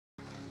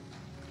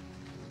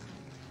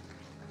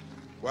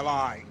Well,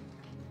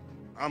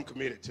 I'm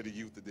committed to the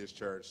youth of this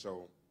church,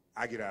 so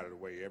I get out of the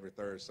way. Every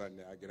third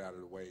Sunday, I get out of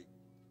the way,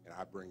 and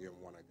I bring in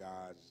one of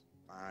God's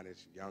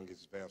finest,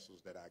 youngest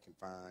vessels that I can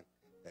find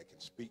that can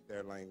speak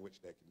their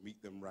language, that can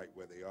meet them right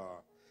where they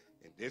are.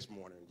 And this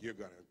morning, you're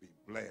going to be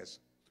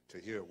blessed to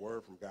hear a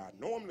word from God.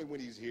 Normally,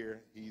 when he's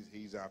here,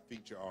 he's our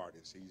feature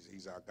artist.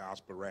 He's our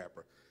gospel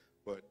rapper.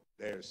 But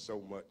there's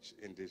so much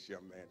in this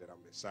young man that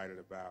I'm excited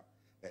about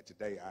that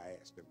today I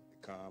asked him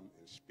to come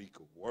and speak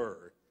a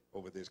word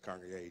over this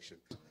congregation.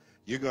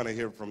 You're going to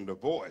hear from the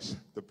voice,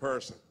 the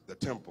person, the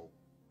temple,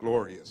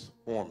 glorious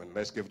Foreman.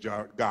 Let's give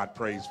God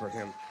praise for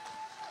him.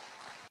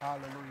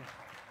 Hallelujah.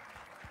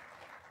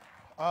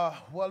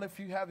 Well, if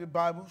you have your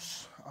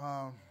Bibles,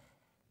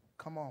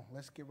 come on,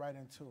 let's get right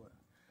into it.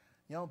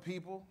 Young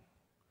people,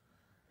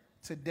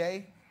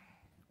 today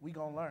we're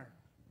going to learn.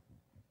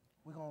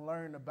 We're going to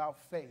learn about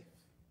faith.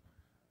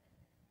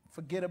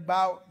 Forget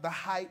about the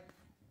hype,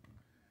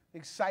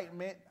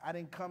 excitement. I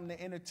didn't come to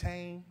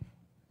entertain.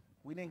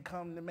 We didn't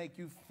come to make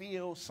you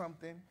feel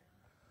something.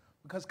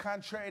 Because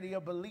contrary to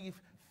your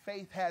belief,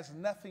 faith has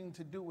nothing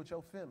to do with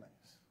your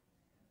feelings.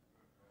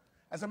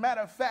 As a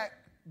matter of fact,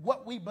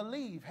 what we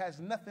believe has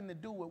nothing to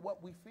do with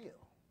what we feel.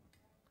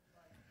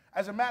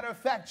 As a matter of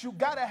fact, you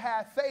got to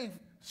have faith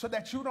so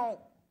that you don't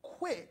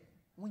quit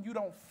when you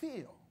don't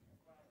feel.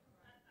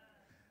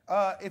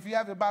 If you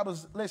have your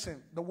Bibles,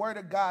 listen, the Word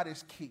of God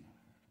is key.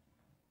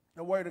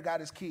 The Word of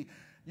God is key.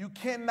 You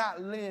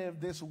cannot live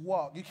this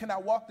walk. You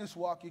cannot walk this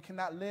walk. You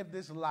cannot live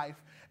this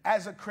life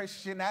as a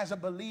Christian, as a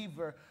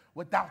believer,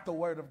 without the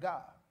Word of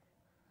God.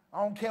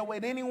 I don't care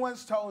what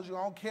anyone's told you.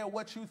 I don't care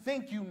what you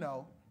think you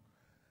know.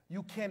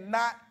 You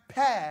cannot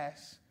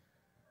pass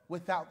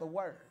without the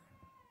Word.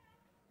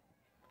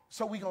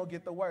 So we're going to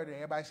get the Word.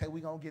 Everybody say, we're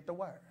going to get the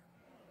Word.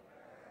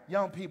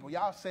 Young people,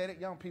 y'all said it.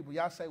 Young people,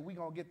 y'all say, we're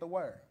going to get the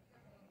Word.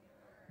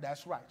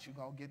 That's right. You're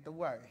going to get the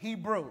Word.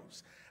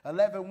 Hebrews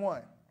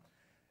 11:1.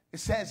 It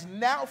says,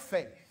 now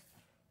faith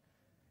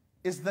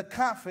is the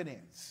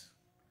confidence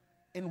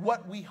in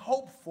what we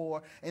hope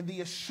for and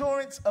the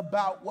assurance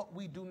about what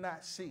we do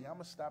not see. I'm going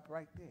to stop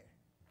right there.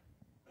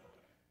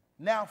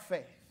 Now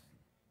faith.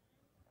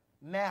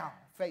 Now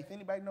faith.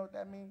 Anybody know what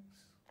that means?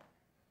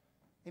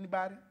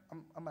 Anybody?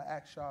 I'm going to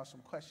ask y'all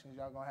some questions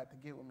y'all going to have to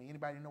get with me.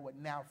 Anybody know what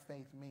now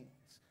faith means?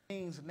 It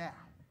means now.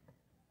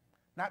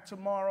 Not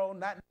tomorrow,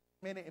 not in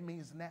a minute. It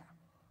means now.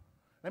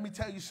 Let me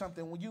tell you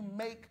something. When you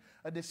make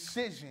a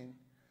decision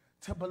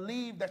to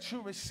believe that you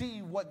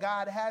receive what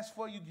God has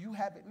for you, you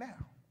have it now.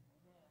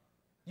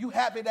 You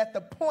have it at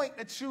the point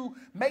that you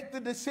make the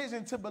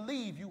decision to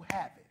believe, you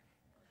have it.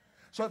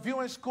 So if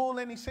you're in school,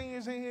 any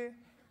seniors in here,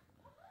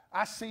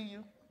 I see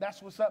you.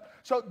 That's what's up.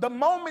 So the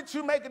moment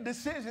you make a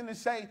decision to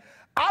say,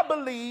 I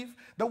believe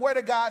the Word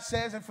of God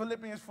says in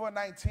Philippians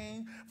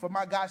 4:19, for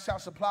my God shall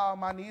supply all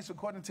my needs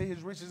according to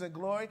his riches and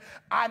glory.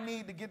 I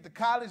need to get to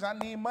college. I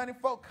need money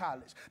for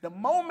college. The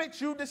moment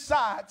you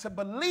decide to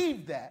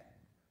believe that,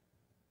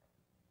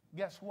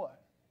 guess what?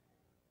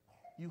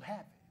 You have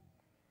it.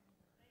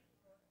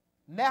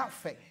 Now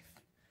faith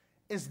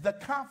is the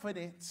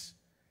confidence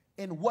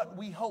in what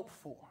we hope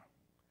for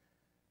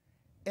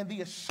and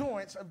the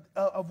assurance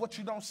of what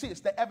you don't see.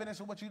 It's the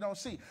evidence of what you don't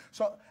see.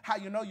 So how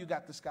you know you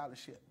got the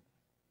scholarship?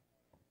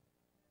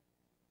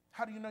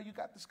 How do you know you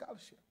got the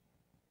scholarship?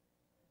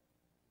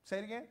 Say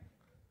it again.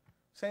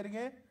 Say it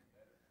again.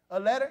 A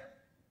letter?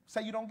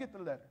 Say you don't get the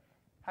letter.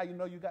 How you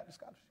know you got the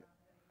scholarship?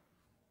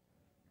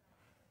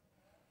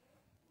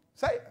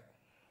 Say it.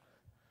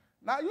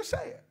 Now you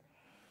say it.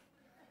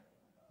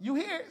 You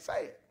hear it,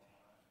 say it.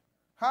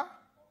 Huh?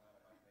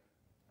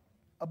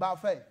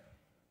 About faith.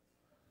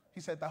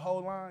 He said the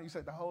whole line. You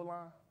said the whole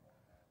line.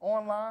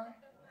 Online.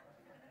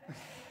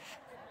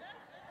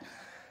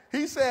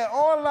 He said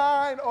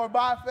online or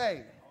by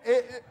faith.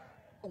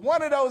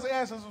 One of those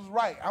answers was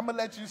right. I'm going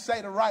to let you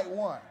say the right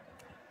one.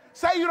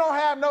 Say you don't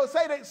have no,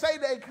 say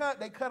they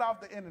cut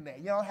off the internet.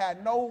 You don't have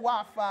no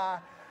Wi-Fi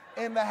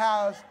in the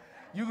house.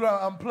 You going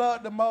to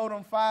unplug the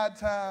modem 5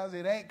 times.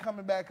 It ain't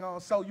coming back on.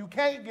 So you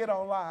can't get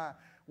online.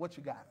 What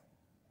you got?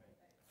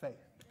 Faith.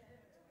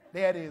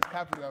 There it is.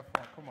 Copy that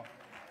phone. Come on.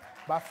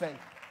 By faith.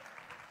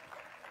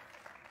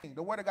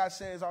 The Word of God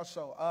says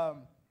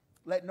also,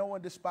 let no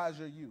one despise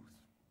your youth.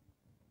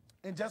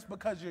 And just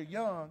because you're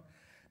young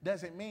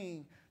doesn't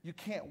mean you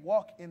can't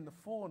walk in the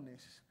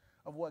fullness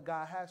of what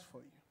God has for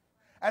you.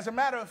 As a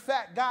matter of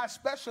fact, God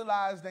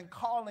specialized in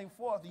calling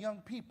forth young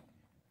people.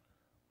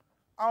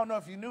 I don't know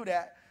if you knew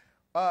that.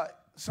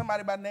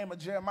 Somebody by the name of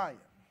Jeremiah.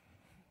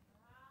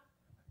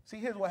 See,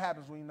 here's what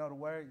happens when you know the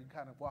Word. You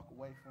kind of walk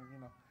away from,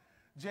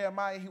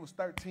 Jeremiah, he was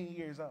 13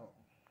 years old.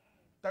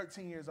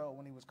 13 years old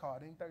when he was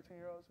called. Any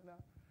 13-year-olds now?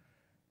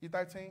 You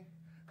 13?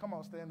 Come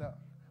on, stand up.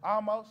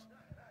 Almost.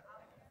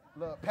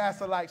 Look,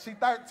 Pastor like, she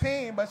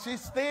 13, but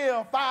she's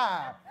still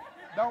 5.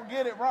 Don't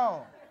get it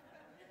wrong.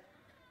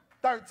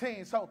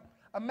 13. So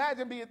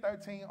imagine being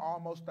 13,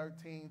 almost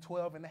 13,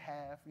 12 and a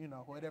half,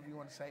 whatever you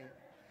want to say it.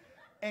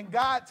 And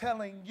God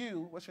telling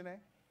you, what's your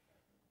name?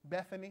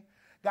 Bethany.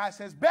 God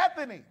says,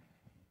 Bethany,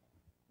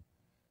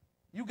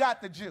 You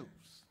got the juice.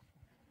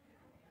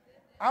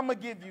 I'm going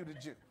to give you the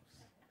juice.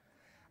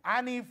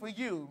 I need for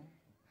you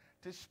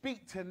to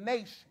speak to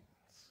nations.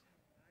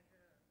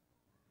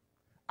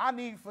 I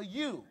need for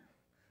you,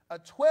 a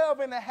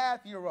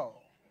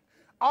 12-and-a-half-year-old,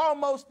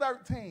 almost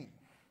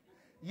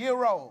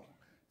 13-year-old,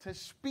 to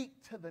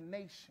speak to the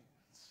nations.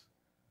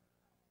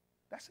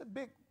 That's a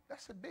big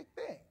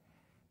thing.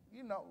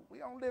 You know, we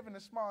don't live in a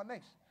small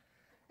nation,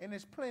 and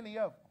there's plenty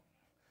of them,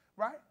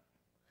 right?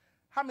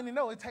 How many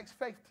know it takes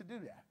faith to do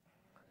that?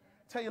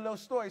 Tell you a little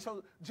story.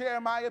 So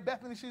Jeremiah,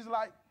 Bethany, she's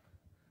like,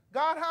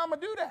 God, how am I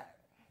going to do that?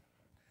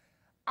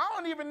 I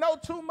don't even know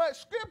too much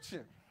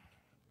scripture.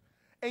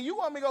 And you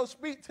want me to go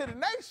speak to the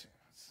nations?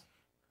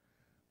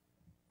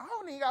 I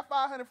don't even got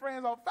 500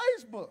 friends on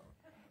Facebook.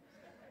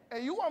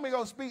 And you want me to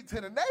go speak to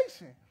the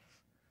nations?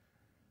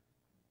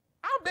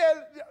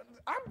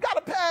 I've got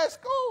to pass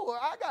school.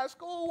 I got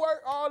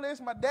schoolwork, all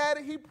this. My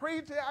daddy, he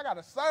preaching. I got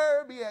to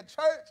serve, be at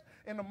church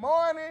in the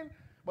morning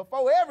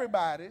before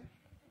everybody.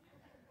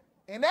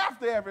 And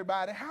after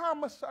everybody, how am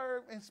I going to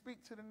serve and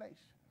speak to the nations?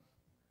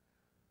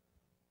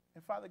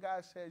 And Father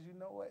God says, you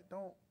know what?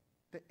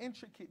 The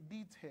intricate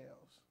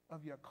details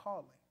of your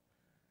calling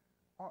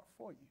aren't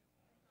for you.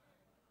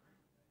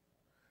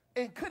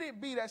 And could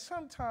it be that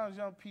sometimes,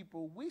 young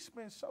people, we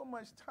spend so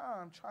much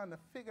time trying to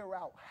figure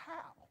out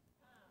how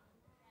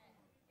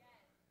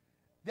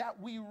that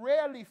we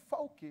rarely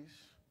focus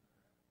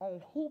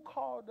on who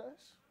called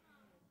us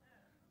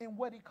and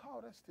what he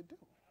called us to do.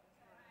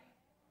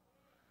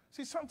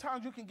 See,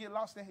 sometimes you can get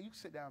lost in, you can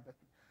sit down,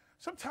 Bethany.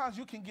 Sometimes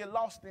you can get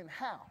lost in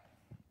how.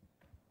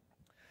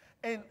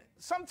 And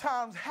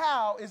sometimes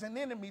how is an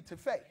enemy to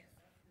faith.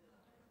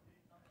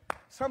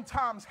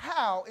 Sometimes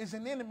how is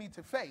an enemy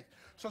to faith.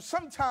 So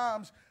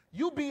sometimes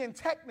you being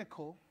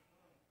technical,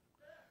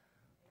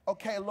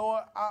 okay,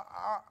 Lord,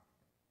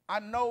 I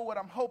know what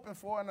I'm hoping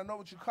for and I know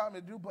what you're calling me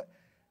to do, but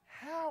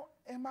how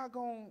am I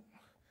going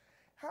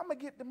to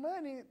get the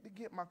money to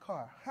get my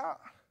car? How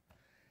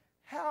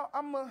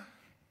I'm going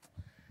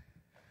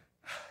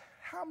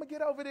to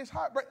get over this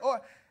heartbreak?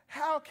 Or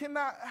how can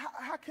I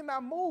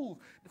move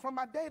from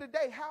my day to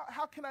day?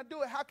 How can I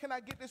do it? How can I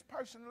get this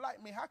person to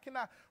like me? How can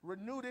I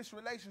renew this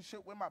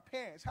relationship with my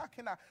parents? How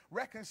can I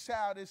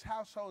reconcile this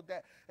household?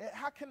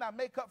 How can I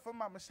make up for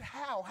my mistakes?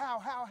 How?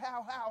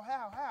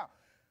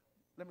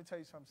 Let me tell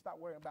you something. Stop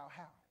worrying about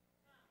how.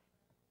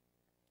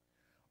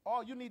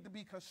 All you need to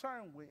be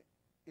concerned with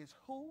is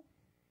who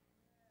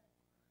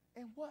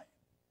and what.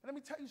 And let me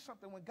tell you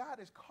something. When God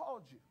has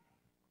called you,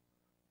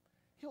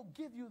 he'll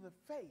give you the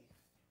faith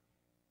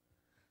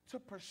to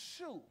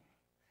pursue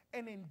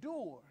and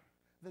endure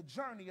the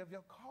journey of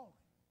your calling.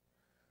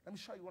 Let me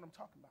show you what I'm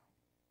talking about.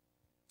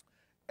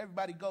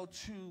 Everybody go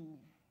to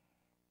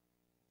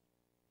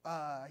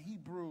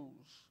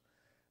Hebrews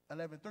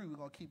 11:3. We're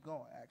going to keep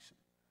going, actually.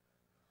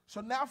 So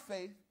now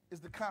faith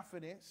is the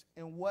confidence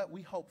in what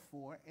we hope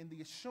for and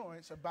the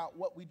assurance about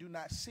what we do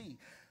not see.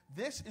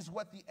 This is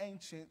what the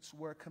ancients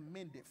were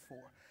commended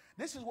for.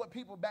 This is what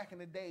people back in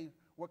the day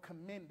were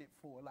commended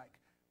for. Like,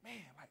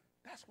 man, like,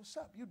 that's what's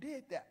up. You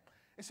did that.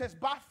 It says,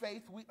 by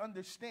faith, we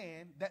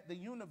understand that the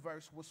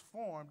universe was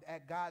formed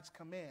at God's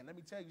command. Let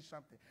me tell you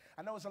something.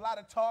 I know there's a lot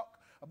of talk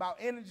about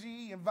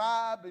energy and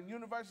vibe and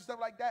universe and stuff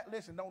like that.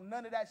 Listen,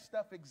 none of that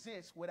stuff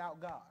exists without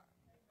God.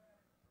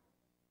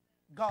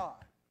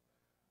 God.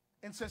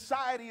 And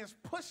society is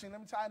pushing.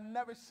 Let me tell you, I've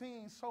never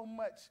seen so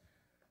much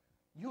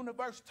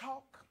universe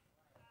talk,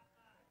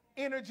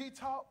 energy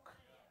talk.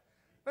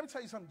 Let me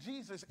tell you something.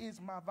 Jesus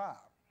is my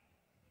vibe.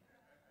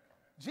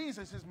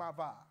 Jesus is my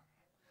vibe.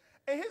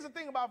 And here's the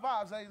thing about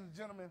vibes, ladies and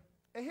gentlemen.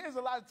 And here's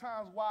a lot of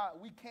times why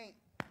we can't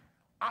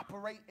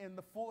operate in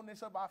the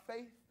fullness of our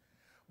faith.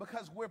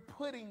 Because we're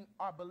putting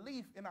our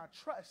belief and our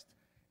trust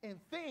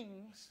in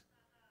things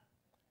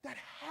that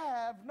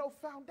have no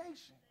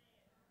foundation.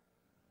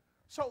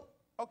 So,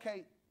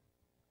 okay,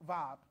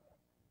 vibe.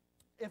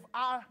 If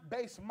I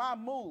base my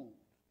mood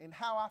and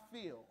how I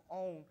feel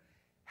on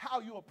how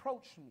you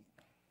approach me,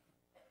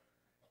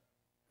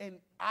 and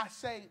I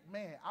say,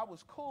 man, I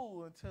was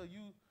cool until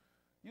you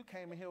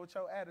came in here with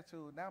your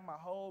attitude. Now my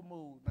whole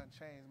mood done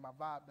changed. My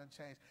vibe done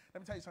changed.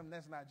 Let me tell you something.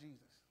 That's not Jesus.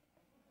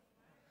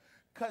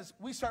 Because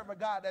we serve a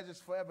God that is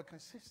forever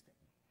consistent.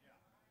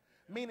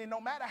 Meaning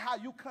no matter how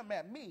you come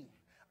at me,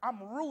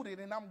 I'm rooted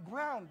and I'm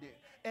grounded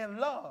in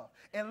love.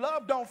 And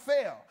love don't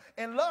fail.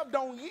 And love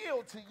don't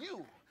yield to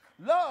you.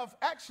 Love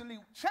actually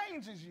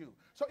changes you.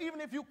 So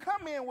even if you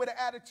come in with an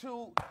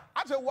attitude,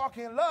 I just walk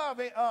in love,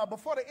 and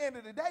before the end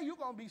of the day, you're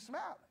going to be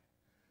smiling.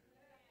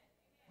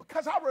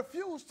 Because I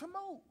refuse to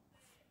move.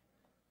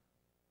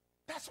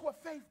 That's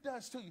what faith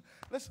does to you.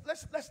 Let's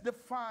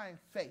define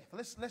faith.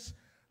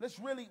 Let's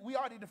really, we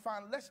already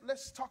defined,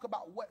 let's talk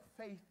about what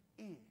faith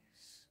is.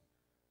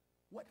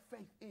 What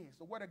faith is.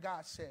 The Word of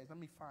God says, let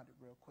me find it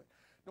real quick.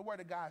 The Word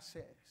of God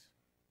says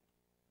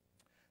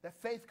that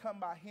faith come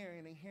by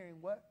hearing, and hearing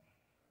what?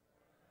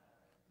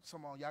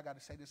 Come on, y'all got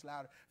to say this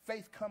louder.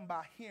 Faith come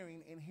by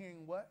hearing, and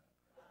hearing what?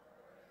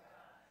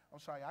 I'm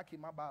sorry, I keep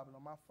my Bible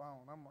on my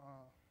phone.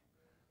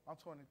 I'm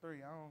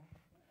 23.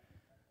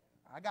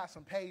 I got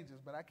some pages,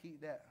 but I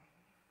keep that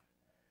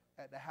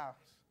at the house.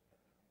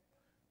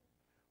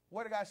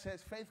 Word of God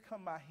says, faith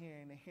come by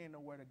hearing and hearing the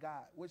word of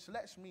God, which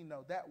lets me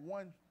know that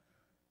one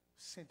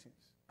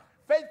sentence.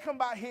 Faith come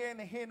by hearing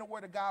and hearing the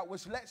word of God,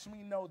 which lets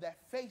me know that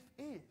faith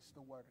is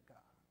the word of God.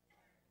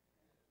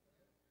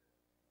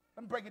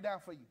 Let me break it down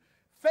for you.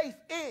 Faith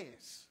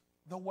is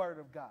the word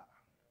of God.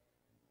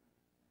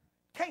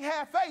 Can't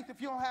have faith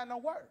if you don't have no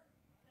word.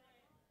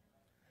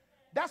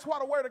 That's why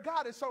the word of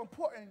God is so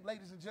important,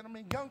 ladies and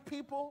gentlemen. Young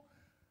people,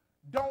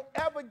 don't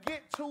ever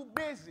get too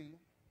busy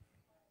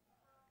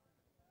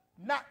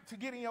not to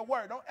get in your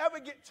word. Don't ever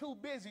get too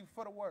busy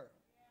for the word.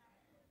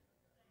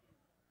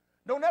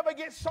 Don't ever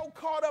get so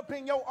caught up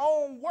in your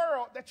own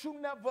world that you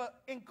never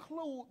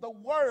include the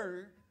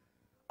word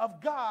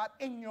of God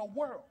in your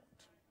world.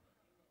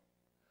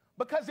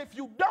 Because if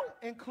you don't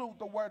include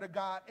the word of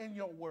God in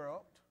your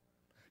world,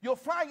 you'll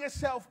find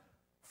yourself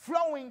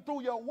flowing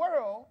through your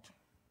world,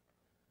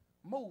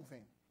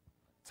 moving.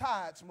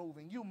 Tides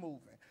moving, you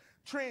moving.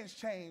 Trends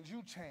change,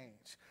 you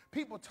change.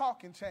 People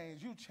talking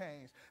change, you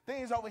change.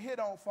 Things over here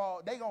don't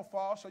fall, they gonna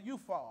fall, so you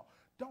fall.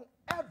 Don't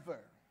ever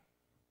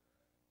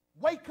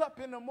wake up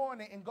in the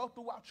morning and go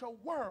throughout your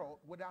world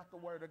without the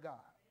word of God.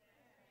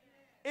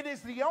 It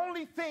is the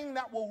only thing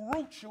that will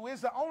root you. It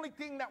is the only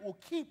thing that will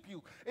keep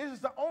you. It is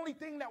the only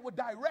thing that will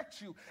direct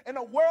you. In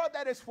a world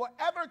that is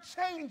forever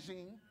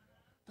changing,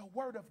 the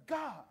word of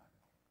God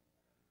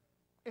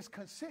is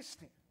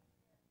consistent.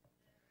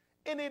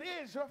 And it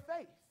is your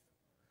faith.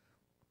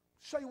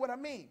 Show you what I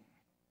mean.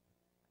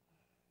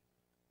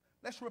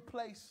 Let's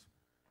replace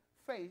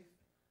faith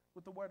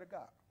with the word of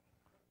God.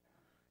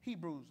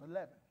 Hebrews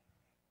 11.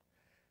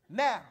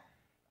 Now,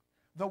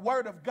 the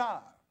word of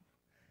God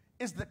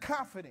is the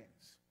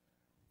confidence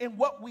in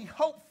what we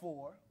hope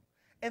for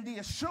and the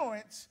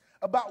assurance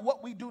about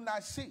what we do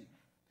not see.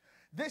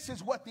 This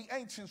is what the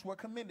ancients were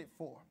commended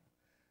for.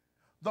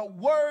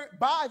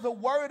 By the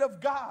word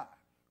of God,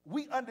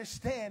 we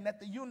understand that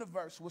the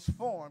universe was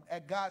formed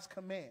at God's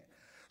command,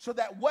 so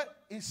that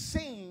what is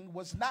seen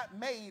was not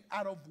made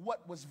out of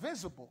what was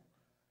visible.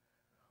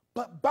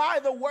 But by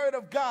the word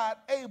of God,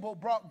 Abel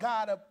brought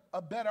God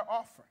a better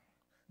offering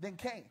than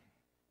Cain.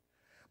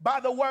 By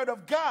the word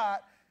of God,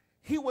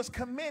 he was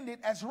commended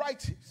as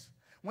righteous.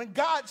 When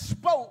God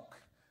spoke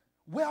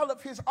well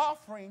of his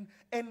offering,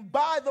 and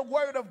by the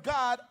word of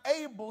God,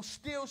 Abel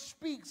still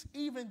speaks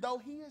even though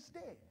he is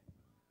dead.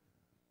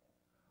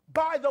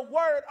 By the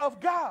word of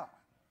God.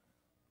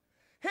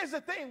 Here's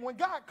the thing, when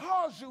God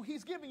calls you,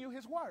 he's giving you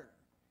his word.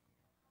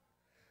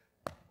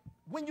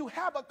 When you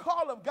have a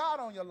call of God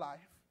on your life,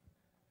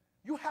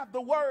 you have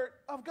the word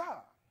of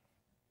God.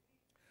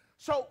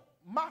 So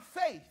my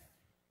faith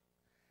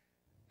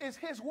is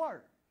his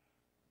word.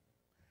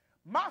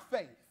 My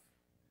faith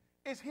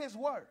is his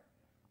word.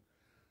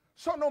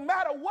 So no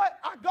matter what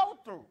I go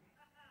through,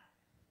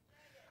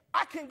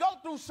 I can go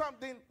through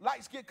something,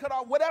 lights get cut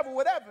off, whatever,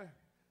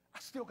 I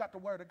still got the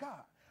word of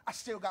God. I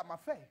still got my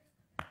faith.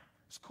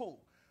 It's cool.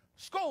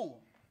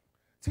 School,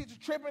 teacher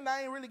tripping,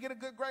 I ain't really get a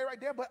good grade right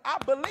there, but I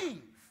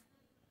believe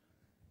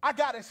I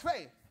got his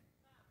faith,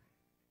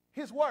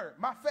 his word,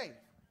 my faith.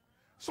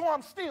 So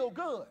I'm still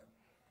good.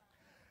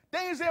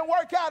 Things didn't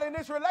work out in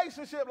this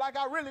relationship like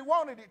I really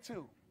wanted it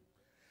to.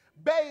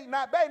 Bae,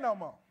 not bae no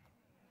more.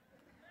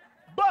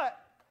 But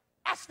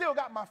I still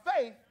got my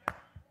faith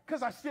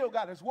because I still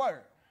got his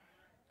word.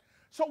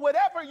 So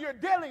whatever you're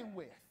dealing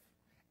with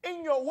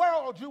in your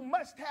world, you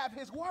must have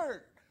his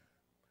word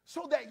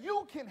so that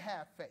you can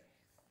have faith.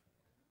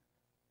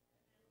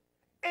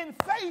 And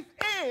faith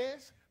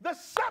is the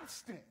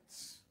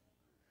substance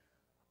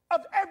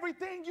of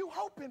everything you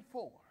hoping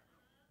for.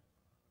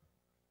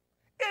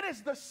 It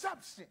is the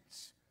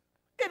substance.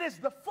 It is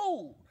the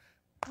food.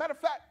 Matter of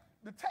fact,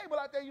 the table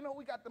out there, you know,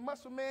 we got the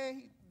muscle man.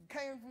 He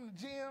came from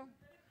the gym.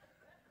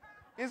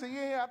 Is he in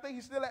here? I think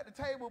he's still at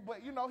the table,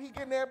 but, you know, he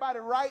getting everybody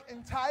right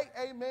and tight.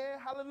 Amen.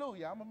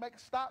 Hallelujah. I'm going to make a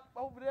stop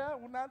over there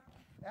when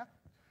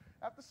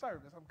after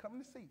service. I'm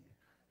coming to see you.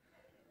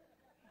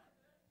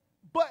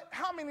 But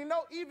how many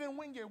know even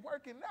when you're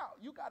working out,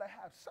 you got to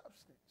have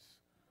substance?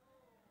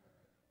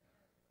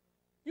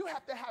 You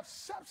have to have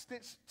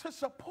substance to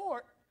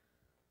support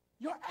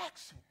your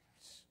actions.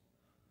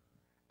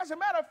 As a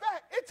matter of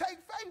fact, it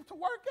takes faith to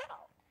work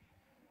out.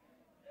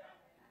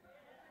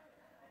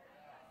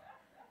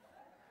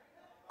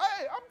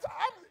 Hey,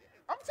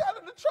 I'm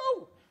telling the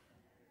truth.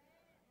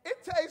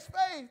 It takes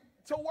faith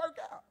to work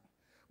out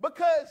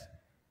because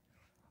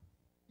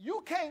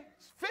you can't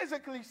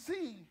physically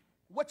see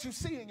what you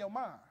see in your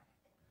mind.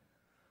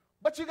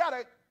 But you got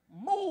to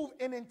move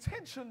and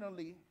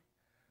intentionally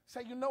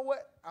say, you know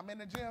what? I'm in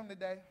the gym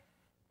today.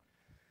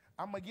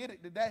 I'm going to get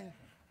it today.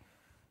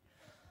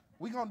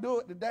 We're going to do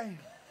it today.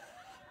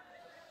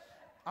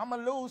 I'm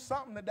going to lose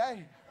something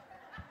today.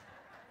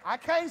 I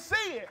can't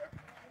see it,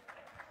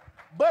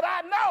 but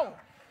I know.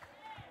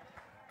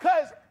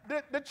 Because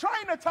the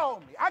trainer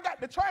told me. I got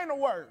the trainer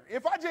word.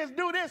 If I just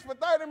do this for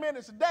 30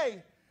 minutes a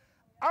day,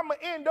 I'm going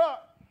to end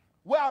up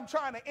where I'm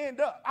trying to end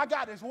up. I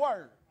got his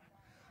word.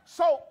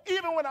 So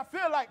even when I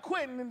feel like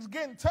quitting and it's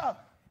getting tough,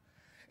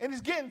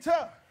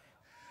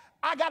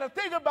 I got to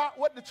think about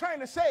what the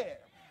trainer said.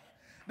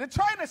 The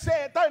trainer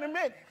said 30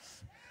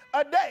 minutes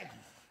a day.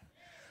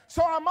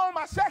 So I'm on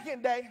my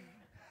second day.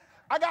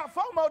 I got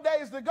 4 more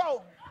days to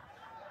go.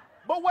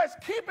 But what's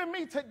keeping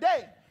me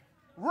today,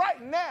 right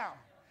now,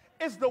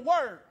 is the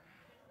word.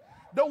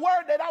 The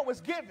word that I was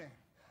given.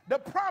 The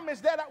promise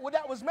that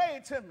was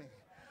made to me.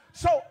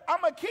 So I'm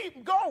going to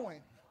keep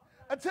going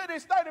until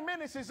this 30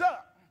 minutes is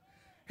up.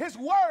 His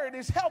word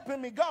is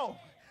helping me go.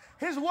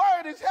 His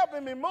word is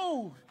helping me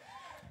move.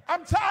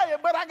 I'm tired,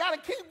 but I got to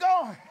keep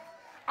going.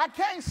 I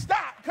can't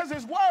stop because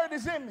his word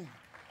is in me.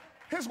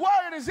 His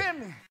word is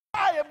in me.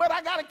 I'm tired, but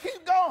I got to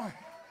keep going.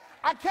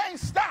 I can't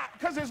stop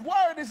because his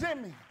word is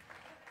in me.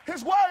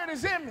 His word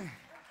is in me.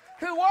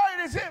 His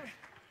word is in me.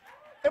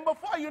 And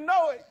before you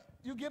know it,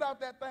 you get out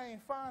that thing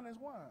fine as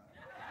wine.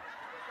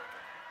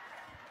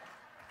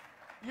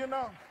 You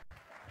know,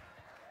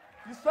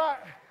 you say,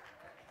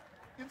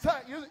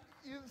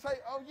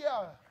 oh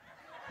yeah,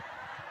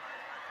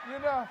 you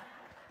know,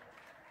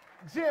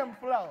 gym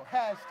flow,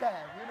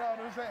 hashtag, you know what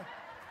I'm saying?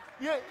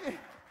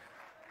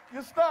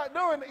 You start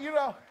doing it, you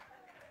know.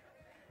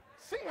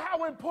 See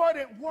how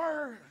important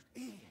word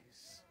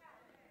is.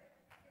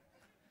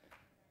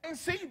 And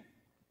see,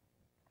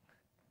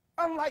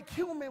 unlike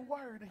human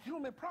word and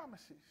human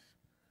promises,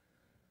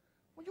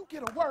 when you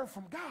get a word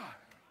from God,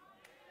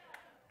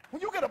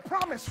 when you get a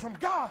promise from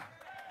God,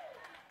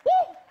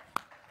 woo,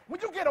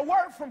 when you get a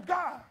word from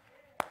God,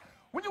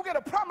 when you get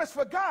a promise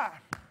for God,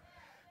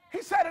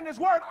 he said in his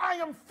word, I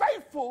am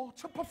faithful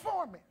to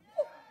perform it.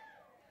 Woo.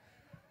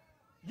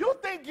 You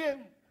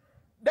thinking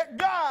that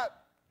God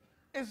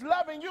is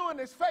loving you and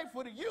is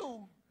faithful to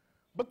you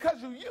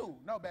because of you.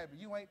 No, baby,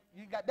 you ain't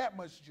got that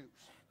much juice.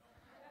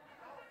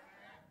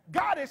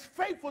 God is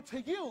faithful to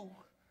you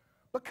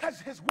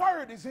because his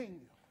word is in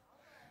you.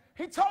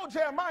 He told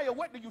Jeremiah,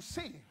 what do you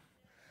see?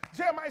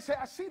 Jeremiah said,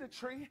 I see the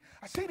tree.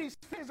 I see these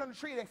figs on the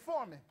tree, they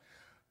forming.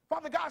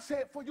 Father God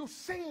said, for you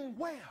sing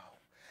well.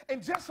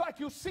 And just like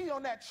you see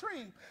on that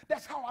tree,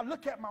 that's how I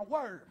look at my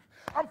word.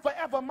 I'm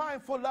forever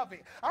mindful of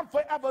it. I'm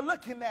forever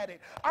looking at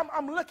it.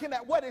 I'm looking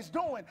at what it's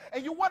doing.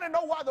 And you want to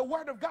know why the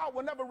word of God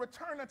will never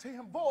return unto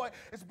him void?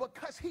 It's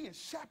because he is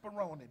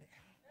chaperoning it.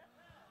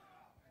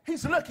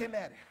 He's looking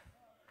at it.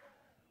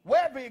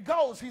 Wherever it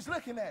goes, he's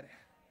looking at it.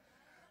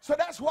 So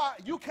that's why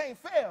you can't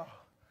fail,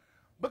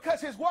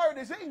 because his word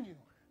is in you.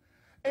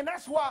 And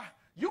that's why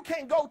you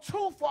can't go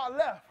too far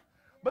left,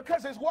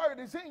 because his word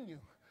is in you.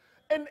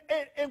 And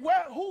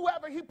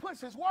whoever he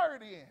puts his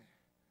word in,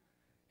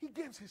 he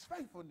gives his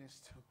faithfulness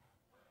to.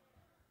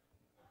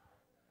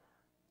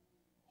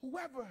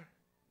 Whoever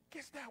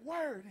gets that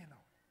word in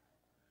them.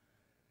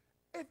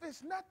 If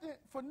it's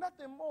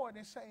nothing more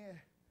than saying,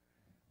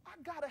 I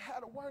got to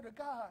have the word of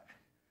God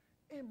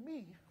in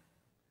me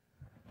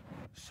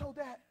so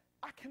that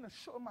I can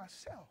assure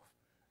myself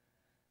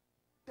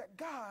that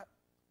God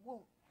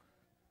will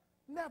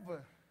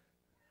never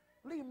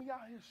leave me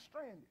out here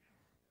stranded.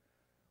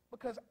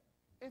 Because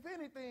if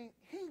anything,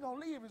 he ain't going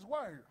to leave his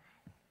word.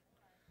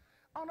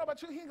 I don't know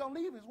about you, he ain't going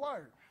to leave his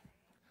word.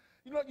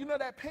 You know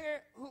that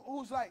parent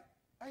who's like,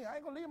 hey, I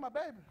ain't going to leave my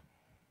baby.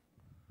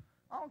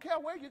 I don't care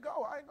where you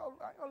go. I ain't going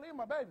to leave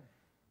my baby.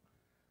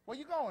 Where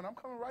you going? I'm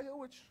coming right here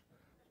with you.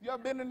 You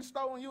ever been in the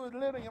store when you was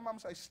little and your mama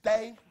say,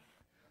 stay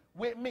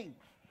with me.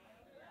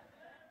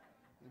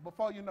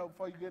 Before you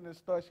get in the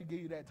store, she give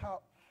you that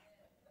talk,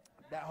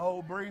 that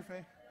whole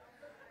briefing.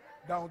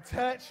 Don't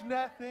touch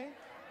nothing.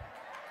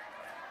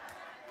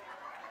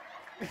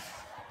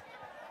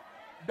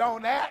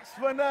 Don't ask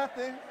for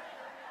nothing.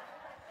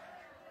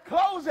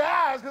 Close your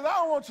eyes because I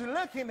don't want you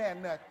looking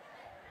at nothing.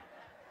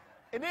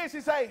 And then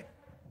she say,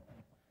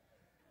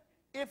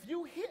 if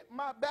you hit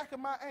my back of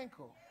my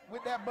ankle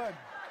with that button,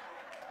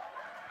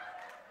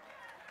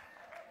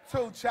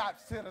 2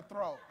 chops to the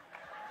throat.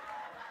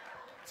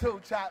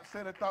 2 chops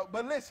to the throat.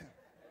 But listen,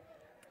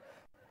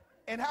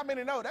 and how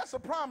many know that's a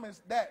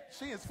promise that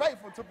she is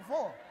faithful to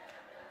perform?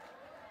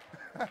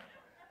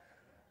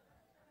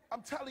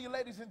 I'm telling you,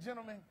 ladies and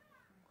gentlemen,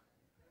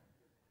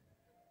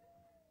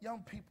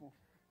 young people,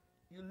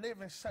 you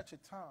live in such a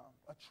time,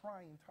 a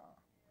trying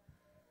time.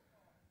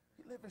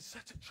 You live in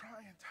such a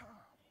trying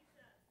time.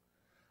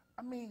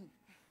 I mean,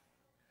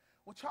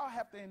 what y'all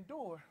have to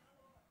endure,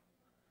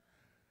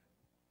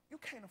 you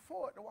can't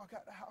afford to walk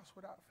out the house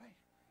without faith.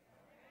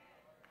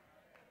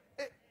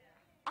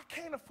 I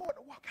can't afford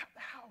to walk out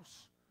the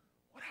house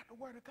without the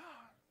word of God.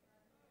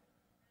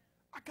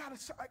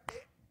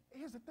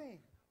 Here's the thing.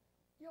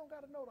 You don't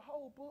got to know the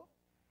whole book.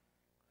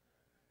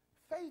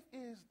 Faith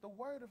is the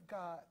word of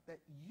God that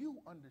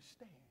you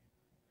understand,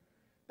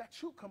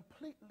 that you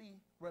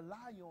completely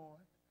rely on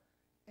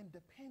and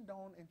depend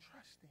on and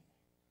trust in.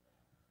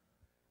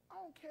 I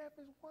don't care if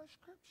it's one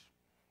scripture.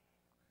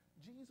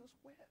 Jesus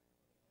wept.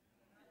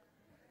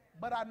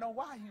 But I know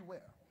why he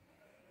wept.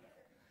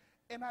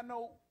 And I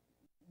know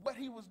what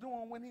he was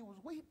doing when he was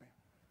weeping.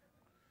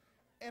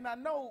 And I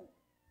know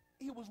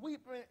he was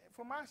weeping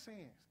for my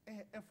sins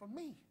and for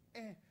me.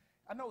 And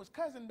I know his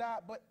cousin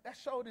died, but that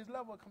showed his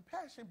level of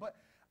compassion. But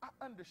I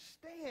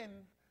understand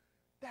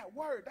that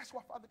word. That's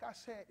why Father God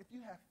said, if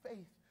you have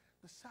faith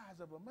the size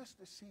of a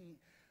mustard seed,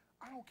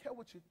 I don't care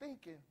what you're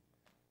thinking.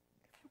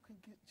 If you can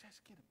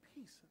just get a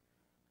piece of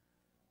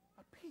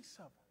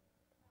them.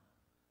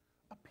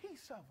 A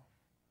piece of them.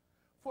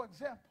 For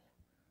example,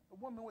 the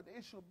woman with the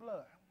issue of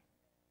blood.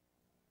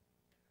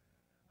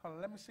 Hold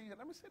on, let me see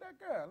that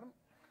girl.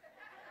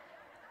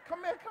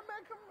 Come here.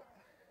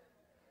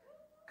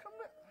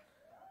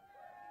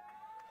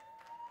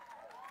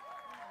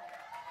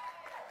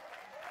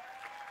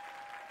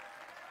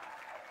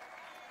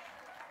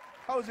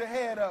 Hold your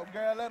head up,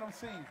 girl. Let them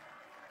see you.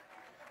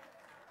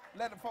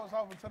 Let the folks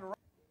over to the right.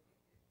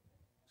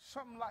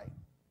 Something like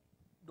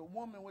the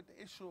woman with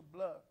the issue of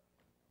blood.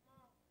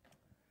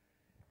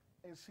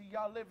 And see,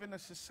 y'all live in a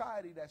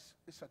society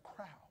it's a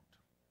crowd.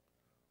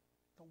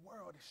 The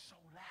world is so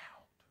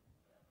loud.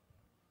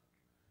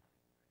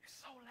 It's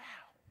so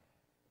loud.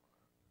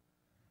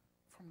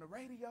 From the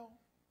radio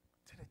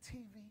to the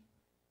TV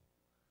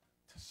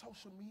to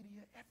social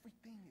media,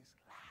 everything is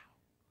loud.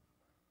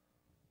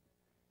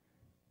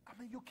 I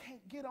mean, you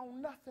can't get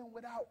on nothing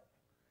without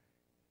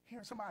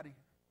hearing somebody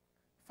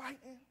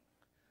fighting,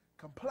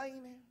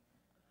 complaining,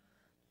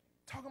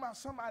 talking about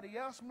somebody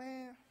else,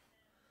 man,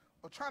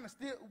 or trying to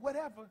steal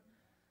whatever.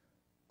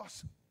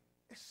 It's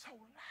so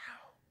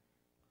loud.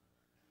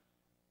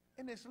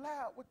 And it's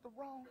loud with the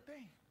wrong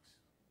things.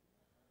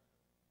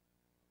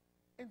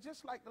 And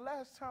just like the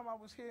last time I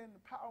was here and the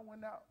power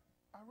went out,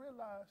 I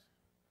realized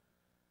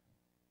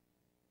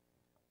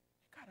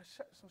you got to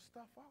shut some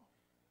stuff off.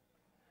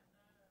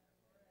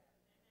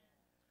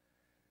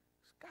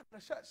 Got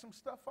to shut some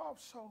stuff off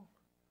so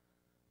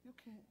you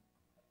can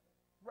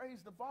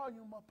raise the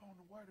volume up on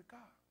the Word of God.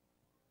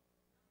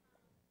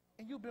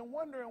 And you've been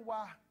wondering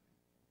why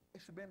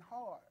it's been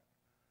hard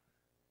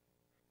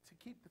to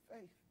keep the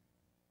faith.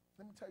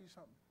 Let me tell you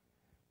something.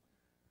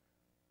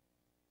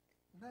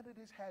 None of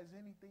this has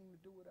anything to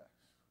do with us.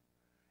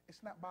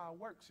 It's not by our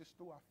works, it's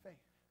through our faith.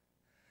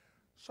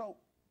 So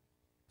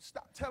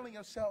stop telling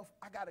yourself,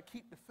 I got to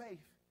keep the faith,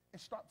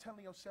 and start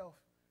telling yourself,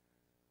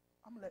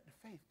 I'm going to let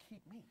the faith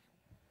keep me.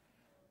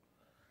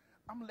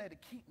 I'm going to let it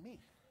keep me.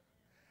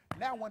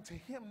 Now unto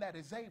him that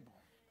is able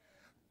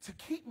to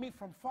keep me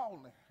from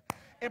falling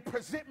and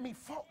present me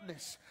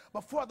faultless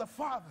before the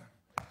Father,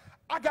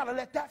 I got to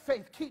let that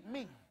faith keep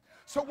me.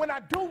 So when I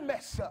do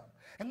mess up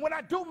and when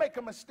I do make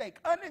a mistake,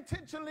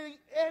 unintentionally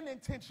and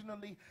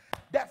intentionally,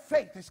 that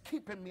faith is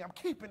keeping me. I'm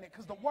keeping it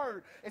because the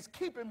word is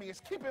keeping me. It's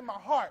keeping my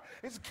heart.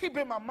 It's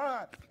keeping my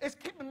mind. It's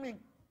keeping me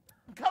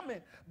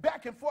coming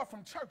back and forth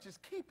from church. It's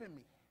keeping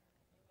me.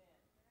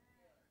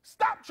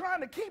 Stop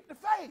trying to keep the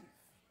faith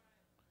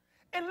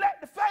and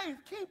let the faith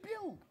keep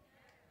you.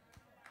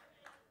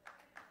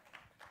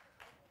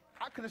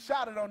 I could have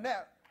shouted on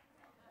that.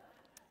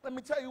 Let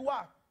me tell you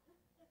why.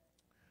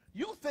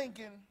 You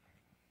thinking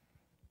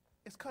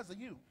it's because of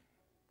you.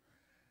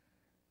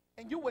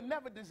 And you were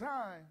never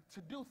designed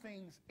to do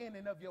things in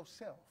and of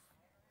yourself.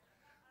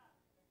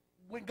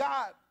 When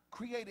God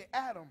created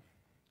Adam,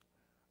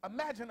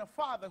 imagine a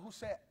father who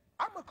said,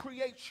 I'm going to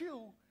create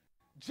you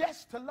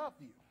just to love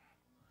you,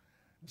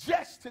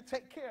 just to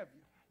take care of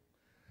you.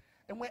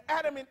 And when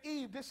Adam and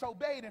Eve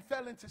disobeyed and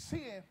fell into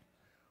sin,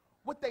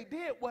 what they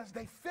did was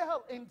they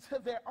fell into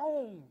their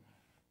own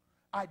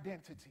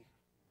identity.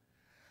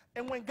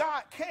 And when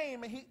God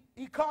came and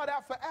he called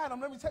out for Adam,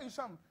 let me tell you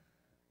something.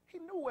 He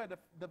knew where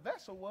the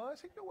vessel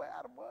was. He knew where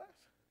Adam was.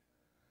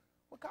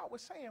 What God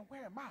was saying,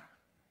 where am I?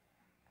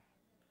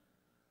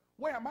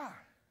 Where am I?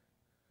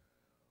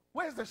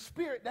 Where's the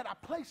spirit that I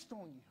placed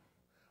on you?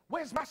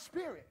 Where's my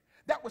spirit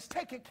that was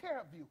taking care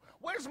of you?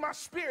 Where's my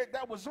spirit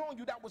that was on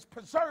you, that was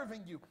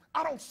preserving you?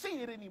 I don't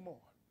see it anymore.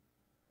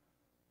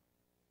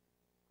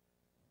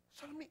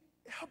 So let me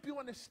help you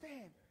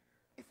understand.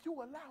 If you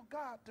allow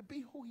God to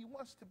be who he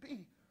wants to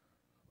be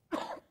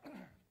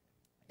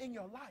in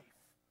your life,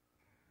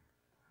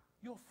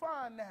 you'll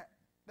find that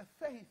the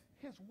faith,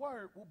 his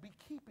word, will be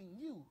keeping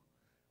you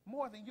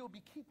more than you'll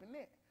be keeping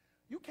it.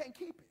 You can't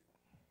keep it.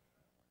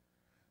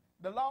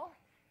 The law,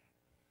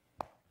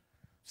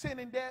 sin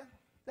and death,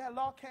 that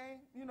law came,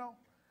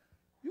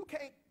 you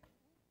can't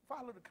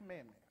follow the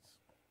commandments.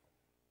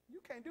 You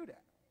can't do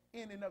that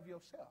in and of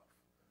yourself.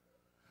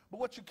 But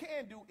what you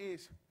can do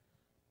is,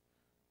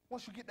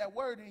 once you get that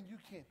word in, you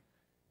can,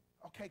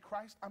 okay,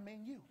 Christ, I'm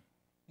in you.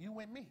 You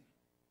in me.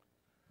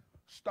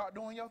 Start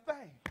doing your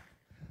thing.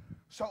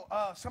 So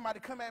somebody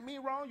come at me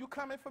wrong, you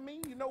coming for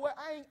me? You know what?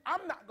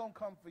 I'm not going to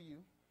come for you.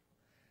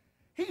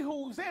 He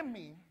who's in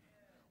me,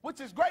 which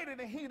is greater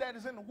than he that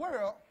is in the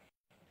world,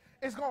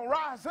 is going to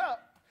rise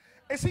up.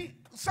 And see,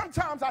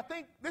 sometimes I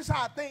think, this is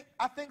how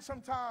I think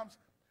sometimes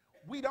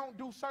we don't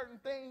do certain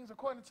things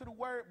according to the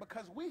word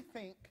because we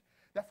think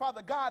that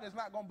Father God is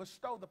not going to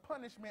bestow the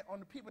punishment on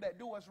the people that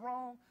do us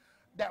wrong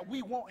that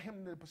we want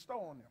him to bestow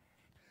on them.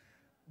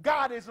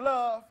 God is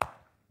love.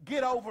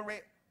 Get over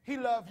it. He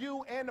loved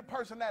you and the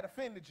person that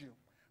offended you.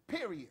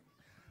 Period.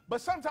 But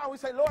sometimes we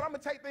say, Lord, I'm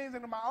going to take things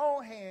into my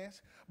own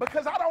hands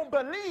because I don't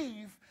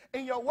believe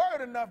in your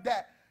word enough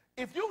that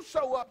if you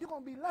show up, you're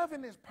going to be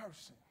loving this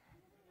person.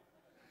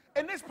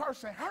 And this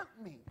person hurt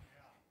me.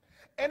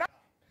 And I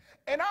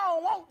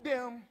don't want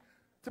them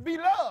to be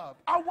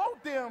loved. I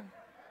want them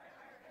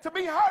to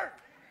be hurt.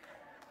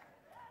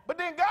 But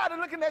then God is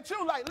looking at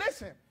you like,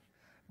 listen,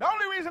 the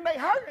only reason they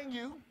hurting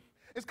you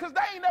is because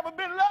they ain't never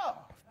been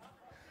loved.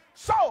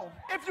 So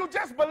if you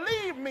just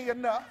believe me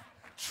enough,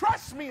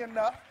 trust me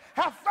enough,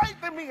 have faith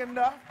in me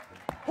enough,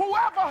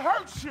 whoever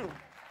hurts you,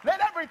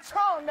 let every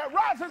tongue that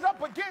rises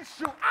up against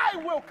you, I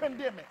will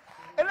condemn it.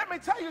 And let me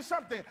tell you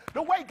something,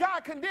 the way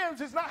God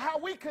condemns is not how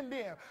we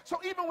condemn.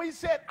 So even when he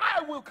said,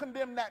 I will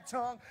condemn that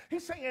tongue,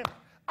 he's saying,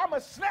 I'm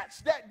going to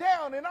snatch that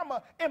down and I'm going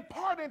to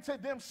impart into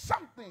them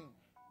something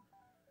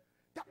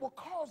that will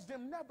cause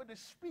them never to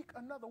speak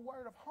another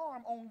word of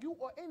harm on you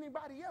or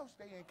anybody else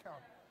they encounter.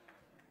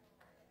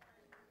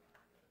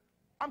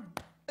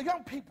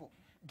 Young people,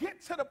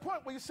 get to the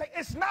point where you say,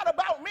 it's not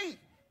about me.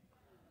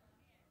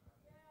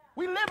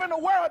 We live in a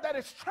world that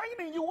is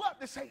training you up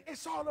to say,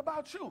 it's all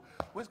about you.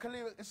 Wiz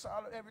Khalifa, it's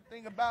all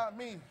everything about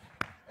me.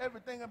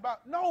 Everything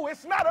about, no,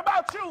 it's not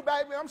about you,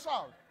 baby. I'm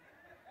sorry.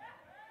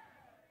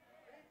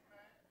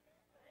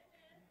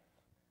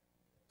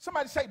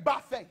 Somebody say,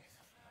 by faith.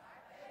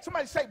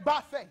 Somebody say,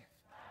 by faith.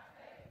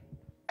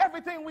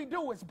 Everything we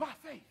do is by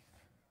faith.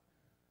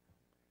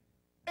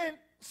 And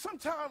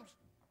sometimes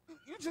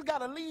you just got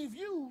to leave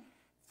you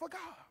for God.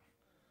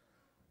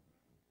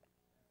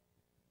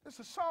 It's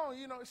a song,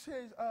 you know, it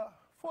says,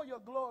 for your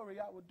glory,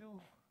 I would do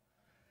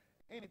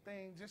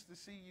anything just to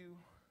see you.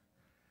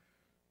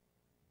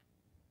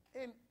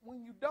 And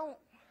when you don't,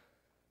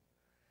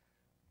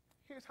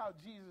 here's how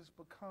Jesus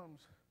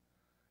becomes,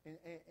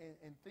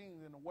 and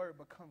things in the word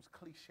becomes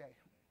cliche.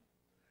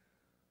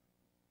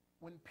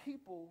 When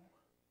people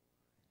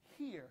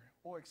hear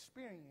or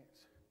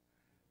experience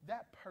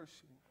that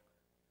person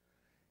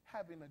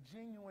having a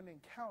genuine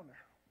encounter,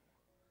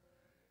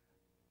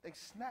 they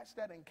snatch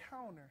that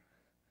encounter,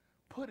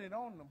 put it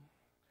on them,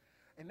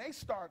 and they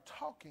start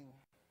talking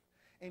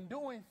and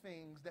doing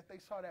things that they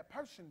saw that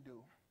person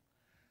do.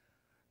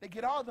 They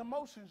get all the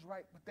emotions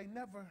right, but they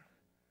never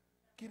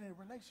get in a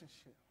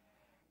relationship.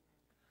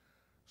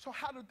 So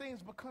how do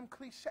things become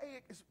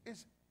cliche?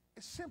 It's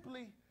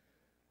simply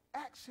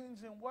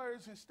actions and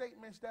words and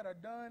statements that are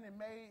done and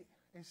made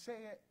and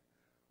said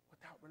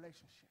without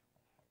relationship.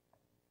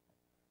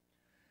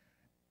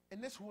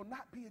 And this will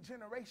not be a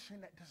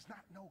generation that does not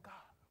know God.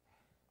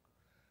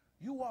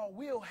 You all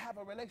will have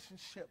a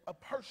relationship, a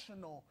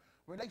personal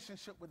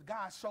relationship with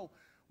God. So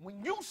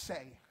when you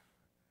say,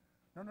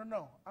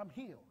 no, I'm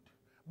healed.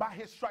 By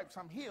his stripes,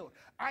 I'm healed.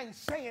 I ain't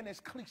saying it's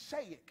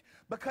clichéic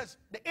because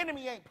the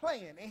enemy ain't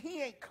playing and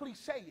he ain't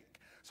clichéic.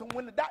 So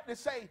when the doctors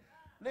say,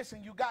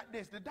 listen, you got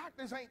this, the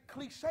doctors ain't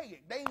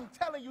clichéic. They ain't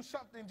telling you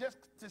something just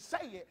to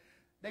say it.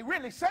 They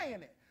really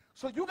saying it.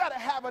 So you got to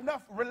have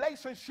enough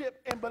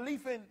relationship and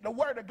belief in the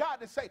word of God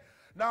to say,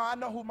 no, I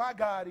know who my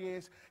God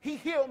is. He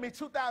healed me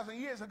 2,000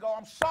 years ago.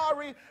 I'm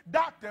sorry,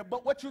 doctor,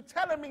 but what you're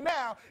telling me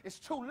now is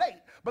too late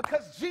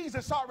because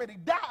Jesus already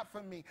died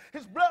for me.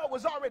 His blood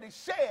was already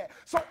shed.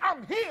 So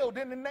I'm healed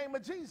in the name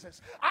of Jesus.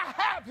 I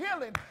have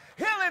healing.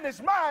 Healing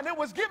is mine. It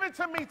was given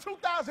to me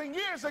 2,000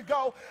 years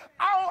ago.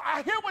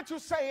 I hear what you're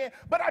saying,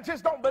 but I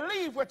just don't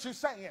believe what you're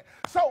saying.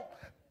 So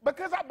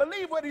because I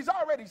believe what he's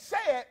already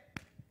said,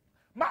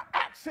 my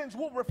actions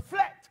will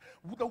reflect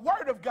the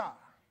word of God.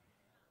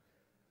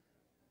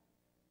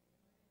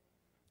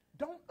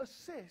 Don't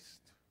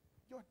assist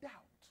your doubt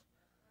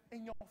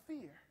and your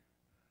fear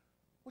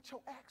with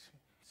your actions.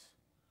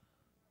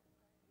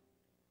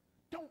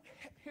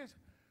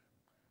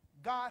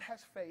 God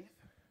has faith,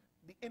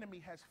 the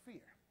enemy has fear.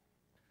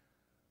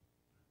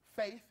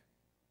 Faith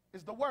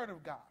is the word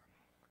of God.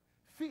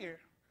 Fear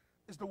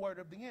is the word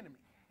of the enemy.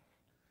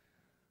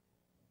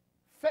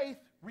 Faith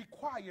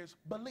requires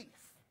belief.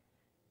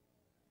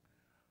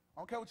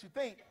 I don't care what you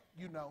think,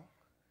 you know,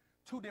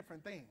 two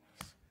different things.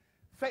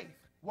 Faith,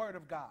 word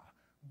of God.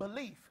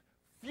 Belief,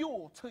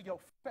 fuel to your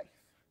faith.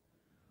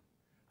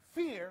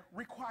 Fear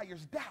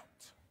requires doubt.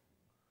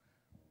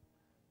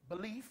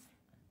 Belief,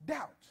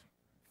 doubt.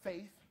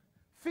 Faith,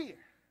 fear.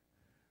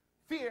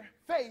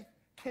 Faith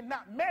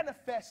cannot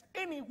manifest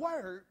any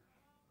word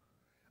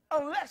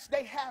unless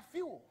they have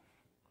fuel.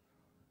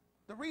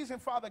 The reason,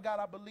 Father God,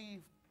 I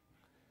believe,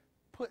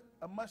 put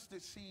a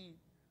mustard seed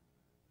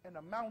and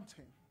a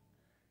mountain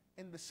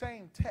in the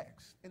same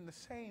text, in the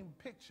same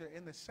picture,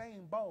 in the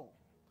same bowl,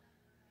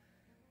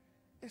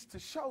 is to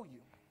show you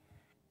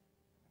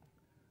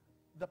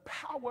the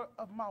power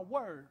of my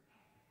word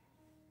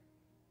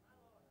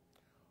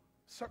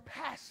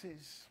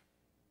surpasses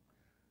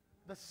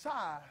the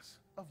size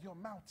of your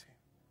mountain.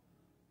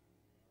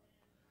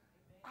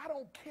 I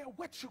don't care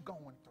what you're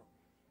going through.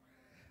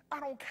 I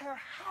don't care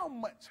how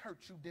much hurt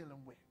you're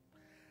dealing with.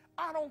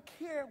 I don't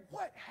care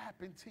what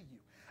happened to you.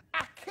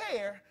 I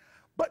care,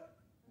 but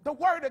the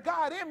word of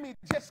God in me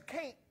just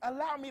can't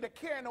allow me to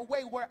care in a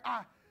way where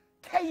I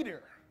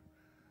cater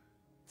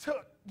to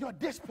your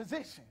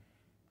disposition.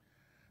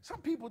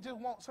 Some people just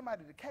want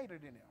somebody to cater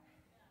to them.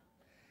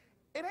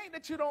 It ain't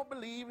that you don't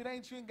believe, it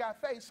ain't you ain't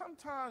got faith.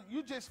 Sometimes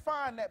you just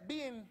find that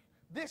being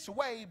this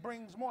way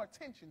brings more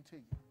attention to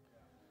you.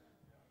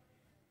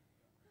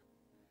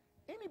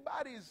 If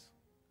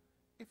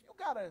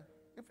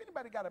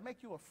anybody got to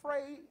make you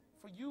afraid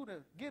for you to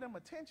get them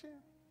attention,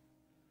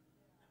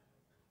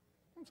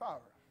 I'm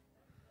sorry.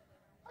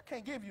 I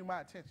can't give you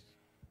my attention.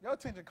 Your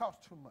attention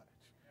costs too much.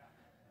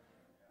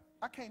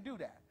 I can't do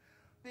that.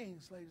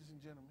 Things, ladies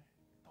and gentlemen,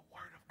 the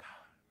Word of God.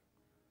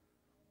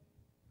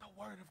 The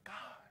Word of God.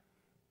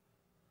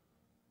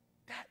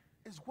 That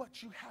is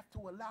what you have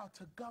to allow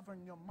to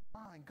govern your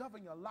mind,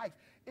 govern your life.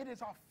 It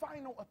is our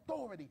final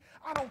authority.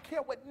 I don't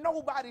care what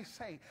nobody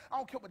say. I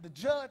don't care what the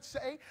judge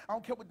say. I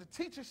don't care what the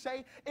teacher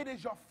say. It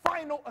is your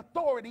final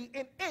authority.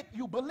 In it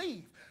you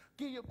believe.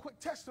 Give you a quick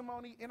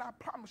testimony, and I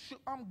promise you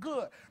I'm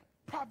good.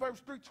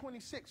 Proverbs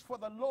 3:26, for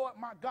the Lord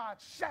my God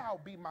shall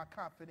be my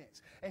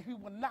confidence, and he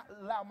will not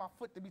allow my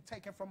foot to be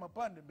taken from up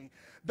under me.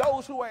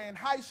 Those who are in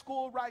high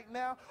school right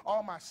now,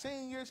 all my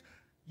seniors,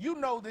 you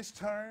know this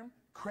term,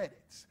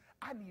 credits.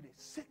 I needed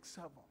 6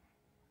 of them.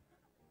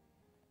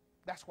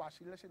 That's why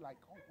she's like,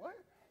 oh, what?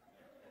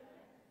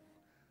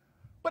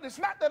 But it's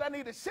not that I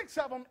needed 6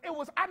 of them. It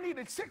was I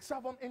needed 6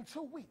 of them in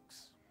 2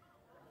 weeks.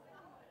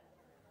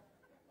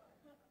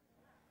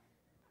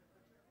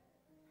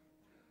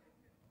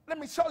 Let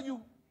me show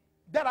you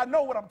that I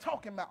know what I'm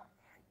talking about.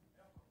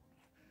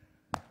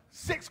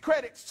 6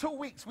 credits, 2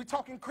 weeks. We're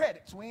talking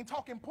credits. We ain't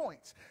talking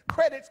points.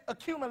 Credits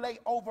accumulate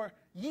over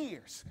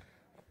years.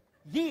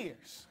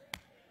 Years.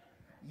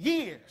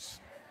 Years.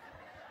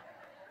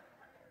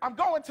 I'm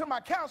going to my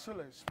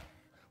counselors.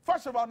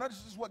 First of all,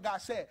 notice this is what God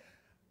said.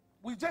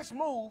 We just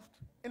moved,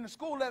 in the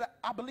school that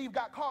I believe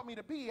God called me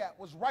to be at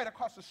was right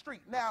across the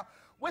street. Now,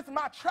 with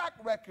my track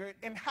record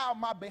and how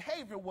my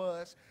behavior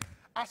was,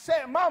 I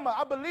said, Mama,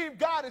 I believe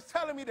God is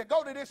telling me to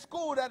go to this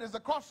school that is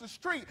across the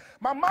street.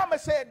 My mama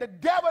said, the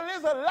devil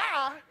is a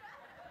lie.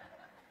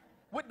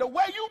 With the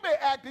way you've been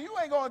acting, you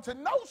ain't going to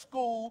no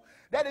school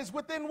that is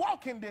within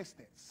walking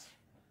distance.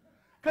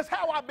 Because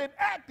how I've been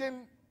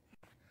acting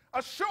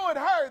assured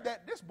her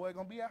that this boy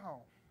going to be at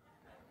home.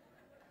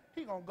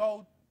 He going to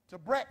go to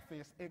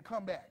breakfast and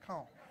come back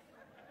home.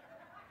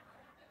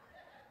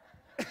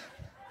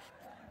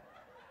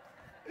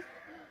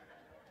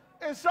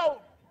 And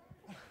so,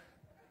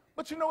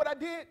 but you know what I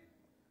did?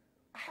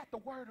 I had the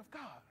Word of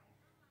God.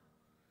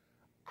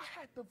 I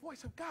had the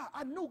voice of God.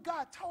 I knew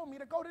God told me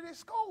to go to this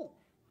school.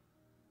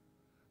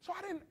 So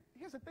I didn't,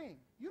 here's the thing,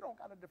 you don't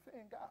got to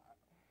defend God.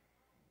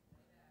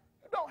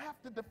 You don't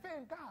have to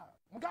defend God.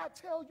 When God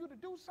tells you to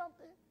do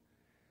something,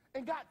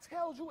 and God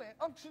tells you and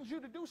unctions you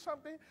to do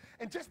something,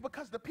 and just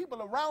because the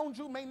people around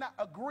you may not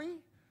agree,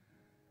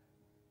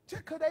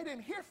 just because they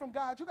didn't hear from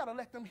God, you got to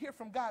let them hear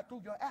from God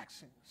through your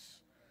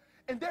actions.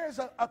 And there is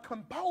a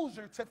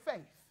composure to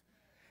faith.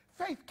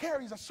 Faith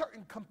carries a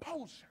certain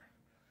composure.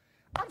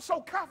 I'm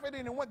so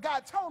confident in what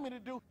God told me to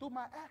do through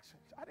my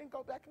actions. I didn't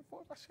go back and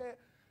forth. I said,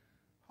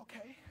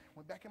 okay,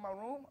 went back in my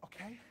room,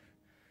 okay.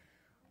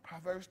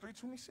 Proverbs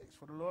 3:26,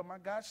 for the Lord my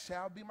God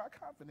shall be my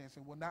confidence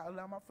and will not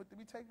allow my foot to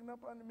be taken up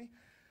under me.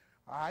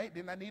 All right,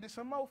 then I needed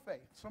some more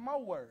faith, some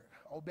more word.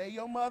 Obey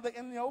your mother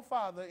and your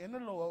father in the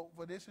Lord,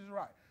 for this is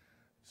right.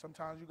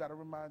 Sometimes you got to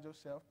remind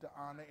yourself to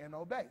honor and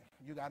obey.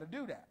 You got to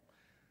do that.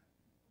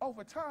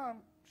 Over time,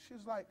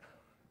 she's like,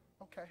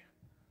 okay,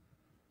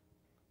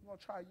 I'm going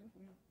to try you.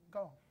 You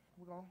go.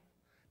 We're going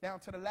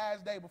down to the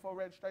last day before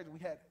registration.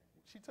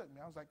 She took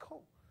me. I was like,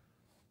 cool.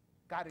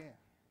 Got in.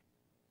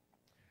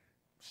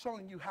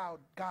 Showing you how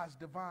God's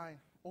divine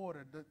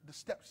order, the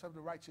steps of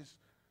the righteous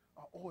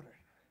are ordered.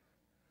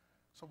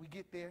 So we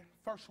get there,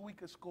 first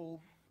week of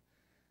school,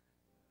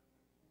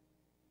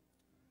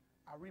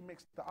 I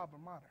remixed the alma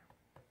mater.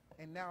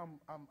 And now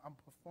I'm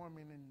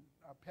performing in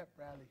a pep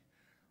rally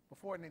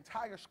before an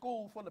entire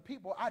school full of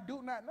people I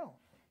do not know.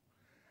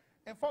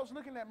 And folks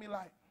looking at me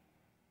like,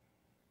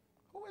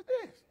 who is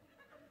this?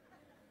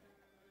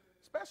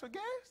 Special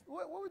guest?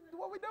 What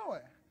we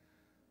doing?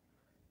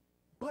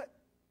 But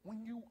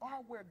when you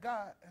are where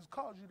God has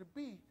called you to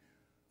be,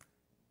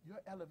 your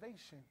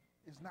elevation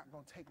is not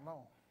going to take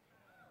long.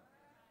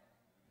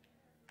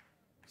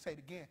 Say it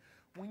again.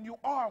 When you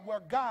are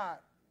where God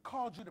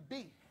called you to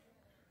be,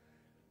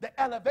 the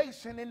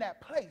elevation in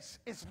that place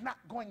is not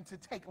going to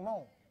take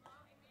long.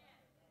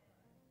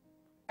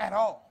 At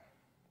all.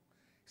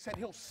 He said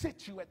he'll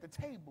sit you at the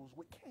tables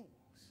with kings.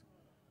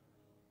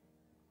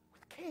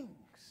 With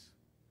kings.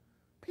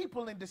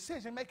 People in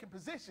decision-making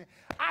position.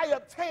 I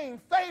obtain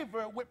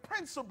favor with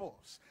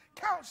principals,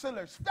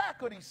 counselors,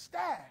 faculty,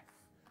 staff.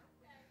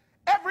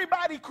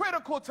 Everybody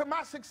critical to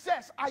my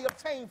success, I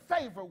obtain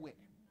favor with.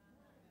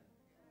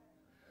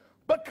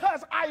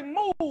 Because I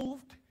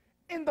moved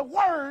in the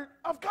Word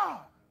of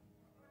God.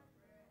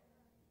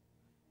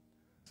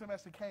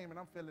 Semester came and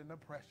I'm feeling the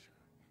pressure.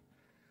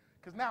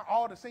 Because now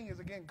all the seniors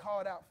are getting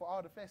called out for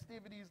all the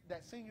festivities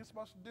that seniors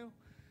supposed to do.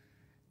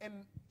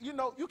 And, you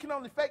know, you can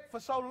only fake for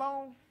so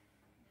long.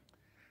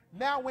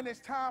 Now when it's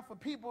time for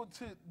people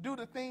to do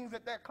the things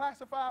that they're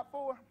classified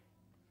for,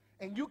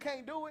 and you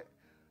can't do it,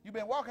 you've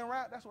been walking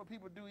around. That's what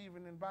people do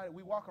even in Bible.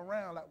 We walk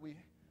around like we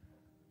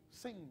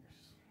seniors,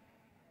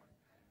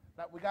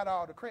 like we got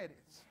all the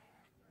credits.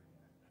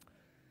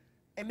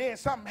 And then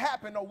something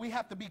happened, or we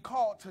have to be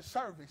called to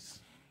service.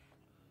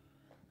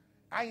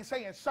 I ain't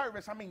saying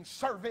service, I mean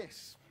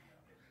service.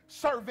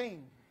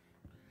 Serving.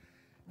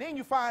 Then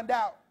you find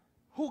out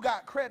who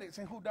got credits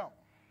and who don't.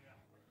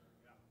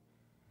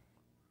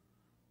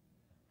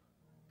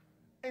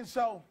 And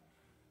so,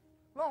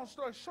 long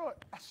story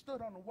short, I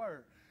stood on the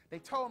word. They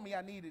told me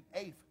I needed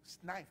 8th,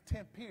 9th,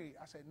 10th period.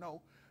 I said,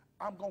 no,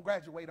 I'm going to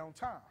graduate on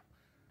time.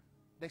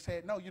 They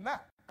said, no, you're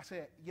not. I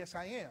said, yes,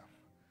 I am.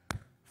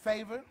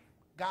 Favor,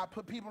 God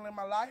put people in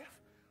my life.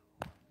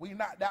 We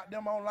knocked out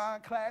them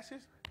online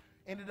classes,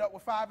 ended up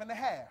with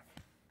 5.5.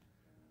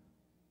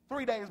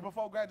 3 days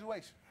before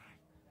graduation.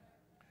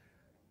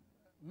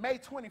 May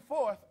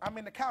 24th, I'm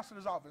in the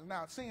counselor's office.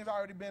 Now, seniors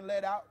already been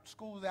let out,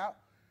 school's out.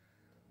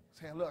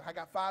 Saying, look, I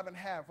got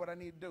 5.5, what I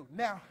need to do.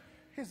 Now,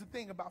 here's the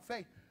thing about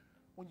faith.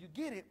 When you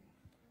get it,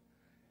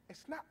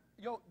 it's not,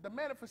 the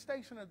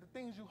manifestation of the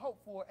things you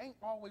hope for ain't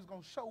always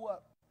going to show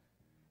up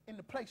in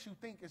the place you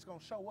think it's going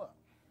to show up.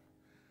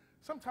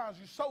 Sometimes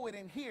you sow it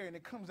in here and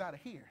it comes out of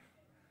here.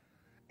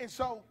 And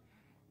so,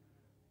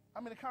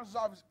 I'm in the counselor's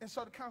office, and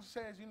so the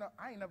counselor says,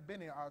 I ain't never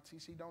been in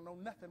RTC, don't know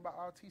nothing about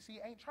RTC,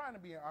 ain't trying to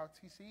be in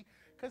RTC,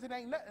 because it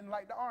ain't nothing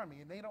like the Army,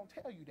 and they don't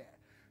tell you that.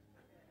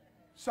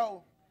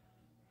 So,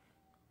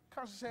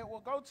 counselor said,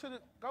 well, go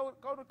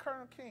to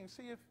Colonel King,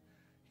 see if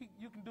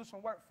you can do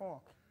some work for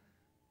him.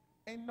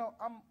 And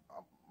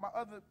my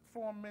other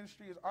form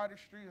ministry is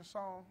artistry and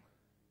song,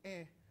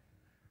 and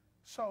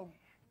so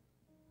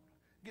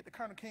get to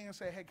Colonel King and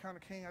say, hey, Colonel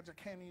King, I just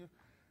came to you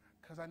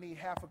because I need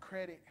half a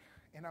credit,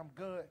 and I'm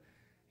good.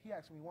 He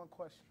asked me one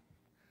question.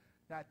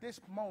 Now, at this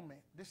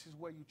moment, this is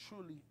where you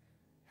truly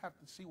have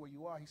to see where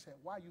you are. He said,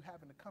 why are you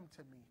having to come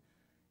to me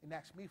and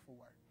ask me for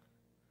work?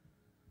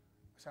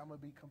 I said, I'm going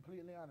to be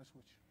completely honest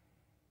with you.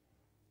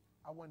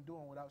 I wasn't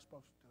doing what I was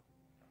supposed to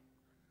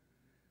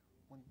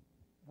do.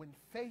 When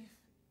faith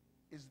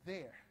is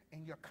there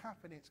and your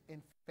confidence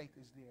in faith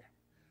is there,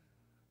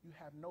 you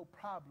have no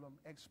problem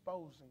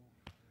exposing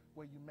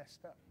where you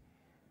messed up.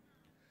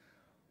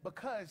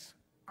 Because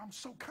I'm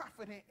so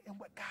confident in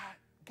what God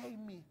gave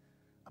me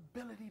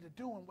ability to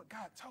do and what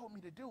God told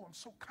me to do. I'm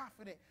so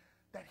confident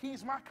that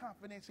he's my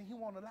confidence and he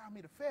won't allow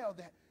me to fail,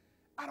 that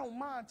I don't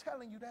mind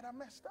telling you that I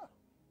messed up.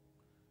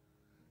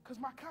 Because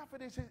my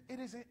confidence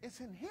it's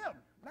in him,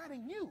 not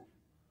in you.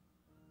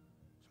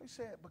 So he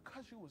said,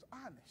 because you was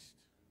honest,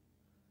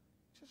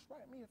 just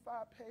write me a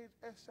 5-page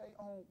essay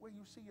on where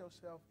you see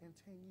yourself in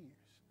 10 years.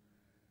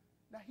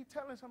 Now he's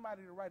telling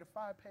somebody to write a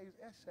 5-page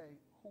essay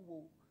who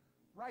will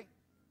write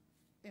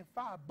in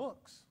 5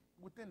 books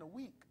within a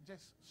week,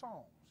 just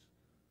songs.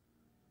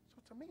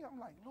 So to me, I'm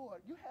like,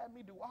 Lord, you had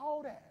me do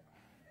all that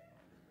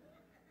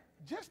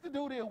just to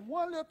do this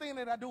one little thing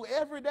that I do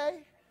every day.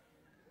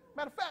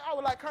 Matter of fact, I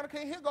was like, Colonel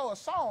King, here go a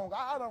song.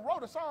 I done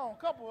wrote a song,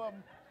 a couple of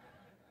them.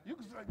 You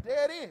can say,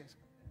 there it is.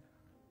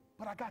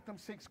 But I got them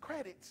 6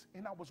 credits,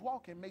 and I was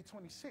walking May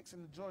 26th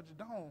in the Georgia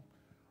Dome,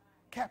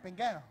 cap and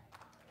gown,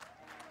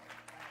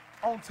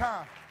 on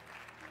time.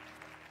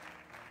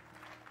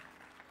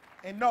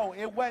 And no,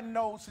 it wasn't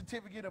no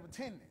certificate of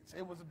attendance.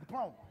 It was a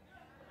diploma.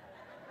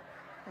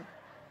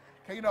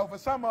 For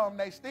some of them,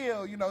 they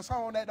still, some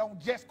of them that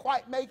don't just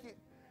quite make it,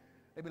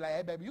 they be like,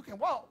 hey, baby, you can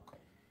walk.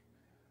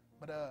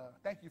 But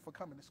thank you for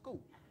coming to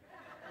school.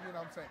 You know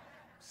what I'm saying?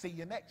 See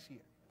you next year.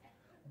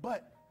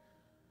 But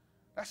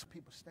that's when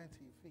people stand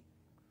to your feet.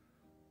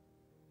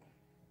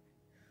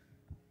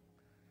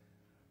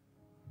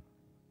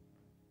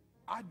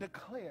 I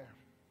declare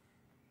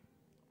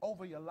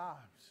over your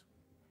lives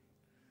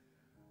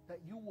that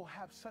you will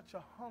have such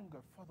a hunger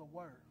for the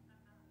word.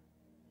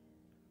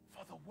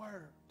 For the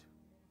word.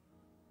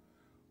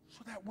 So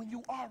that when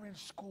you are in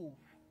school,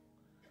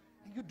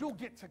 and you do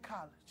get to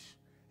college,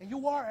 and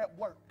you are at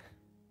work,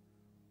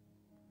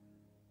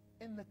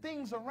 and the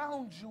things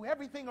around you,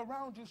 everything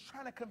around you is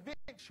trying to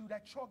convince you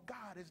that your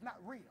God is not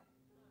real,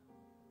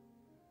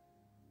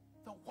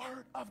 the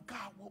word of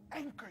God will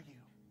anchor you.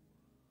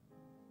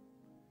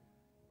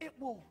 It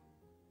will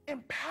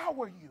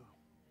empower you.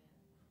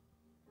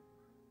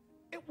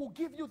 It will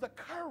give you the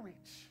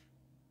courage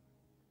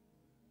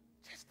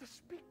just to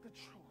speak the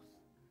truth.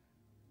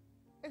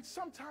 And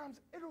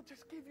sometimes it'll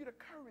just give you the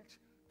courage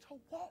to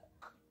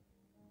walk.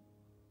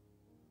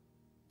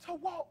 To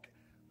walk.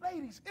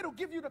 Ladies, it'll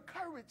give you the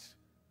courage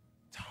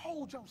to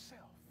hold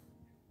yourself.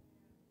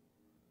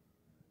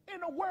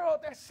 In a world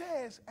that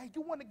says, hey,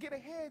 you want to get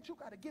ahead, you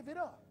got to give it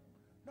up.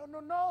 No, no,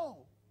 no.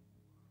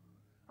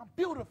 I'm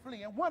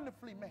beautifully and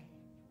wonderfully made.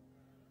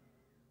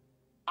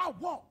 I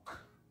walk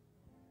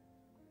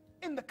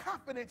in the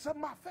confidence of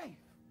my faith.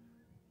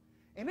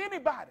 And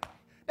anybody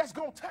that's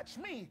going to touch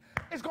me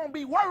is going to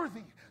be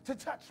worthy to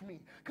touch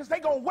me, because they're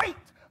going to wait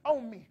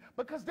on me,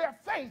 because their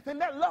faith and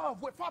their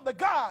love with Father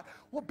God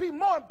will be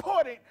more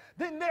important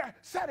than their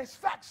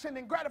satisfaction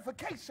and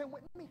gratification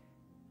with me.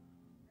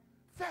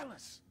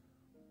 Fellas,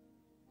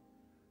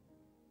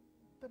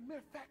 The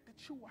mere fact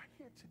that you are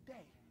here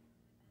today,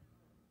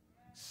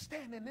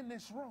 standing in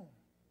this room,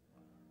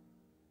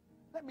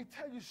 let me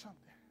tell you something.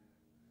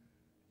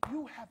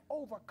 You have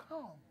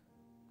overcome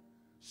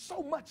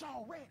so much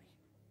already.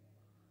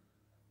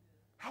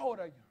 How old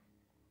are you?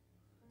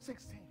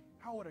 16.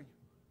 How old are you?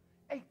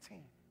 18.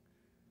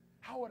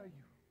 How old are you?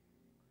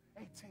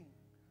 18.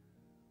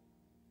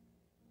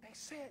 They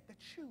said that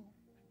you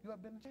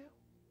have been in jail?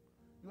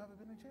 You ever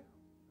been in jail?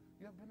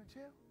 You ever been in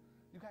jail?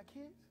 You got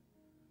kids?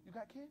 You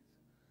got kids?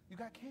 You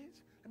got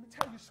kids? Let me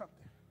tell you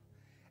something.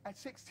 At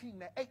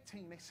 16, at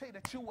 18, they say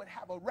that you would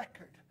have a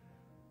record.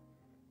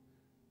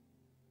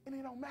 And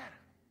it don't matter.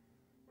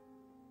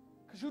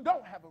 Because you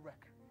don't have a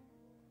record.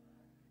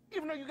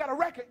 Even though you got a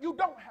record, you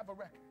don't have a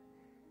record.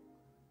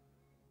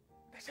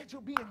 They said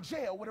you'll be in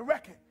jail with a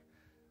record.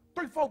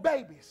 3, 4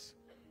 babies.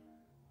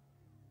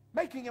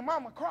 Making your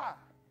mama cry.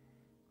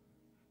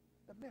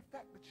 The mere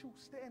fact that you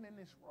stand in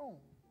this room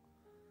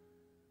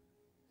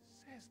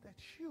says that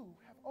you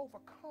have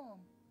overcome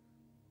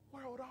the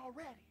world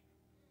already.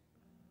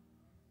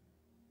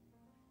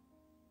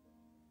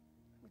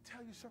 Let me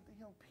tell you something,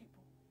 young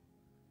people.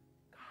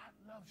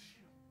 God loves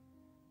you.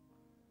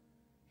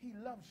 He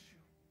loves you.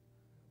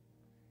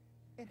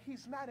 And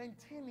he's not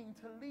intending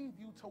to leave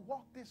you to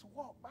walk this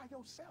walk by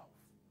yourself.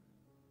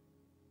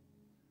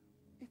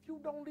 If you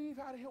don't leave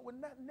out of here with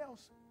nothing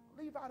else,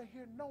 leave out of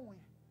here knowing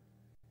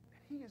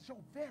that he is your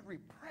very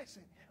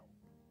present help.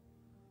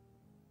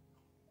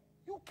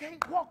 You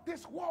can't walk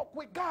this walk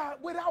with God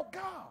without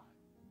God.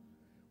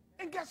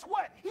 And guess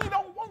what? He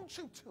don't want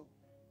you to.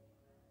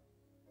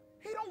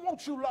 He don't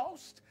want you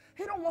lost.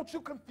 He don't want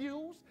you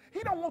confused. He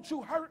don't want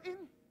you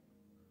hurting.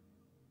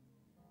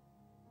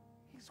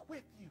 He's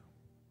with you.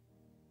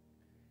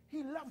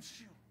 He loves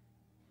you.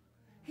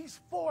 He's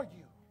for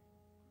you.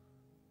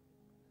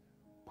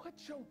 Put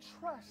your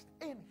trust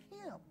in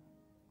him.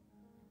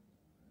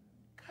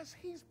 Because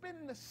he's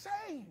been the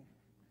same.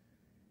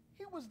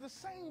 He was the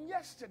same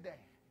yesterday,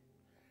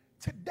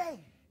 today,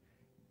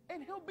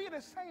 and he'll be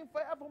the same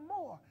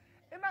forevermore.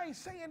 And I ain't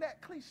saying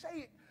that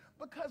cliche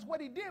because what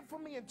he did for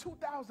me in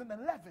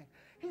 2011,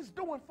 he's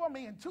doing for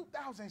me in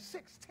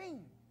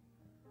 2016.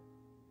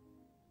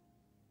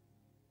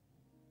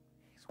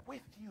 He's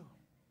with you.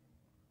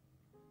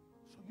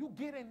 So you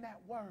get in that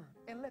word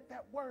and let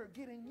that word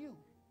get in you.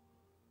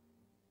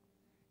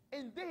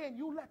 And then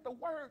you let the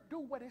word do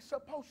what it's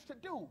supposed to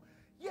do.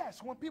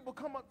 Yes, when people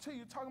come up to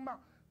you talking about,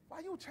 why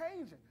you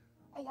changing?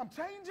 Oh, I'm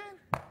changing?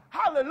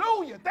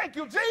 Hallelujah. Thank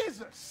you,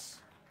 Jesus.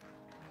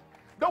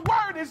 The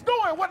word is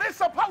doing what it's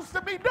supposed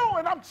to be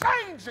doing. I'm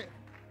changing.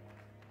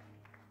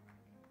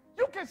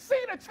 You can see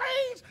the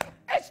change.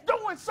 It's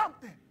doing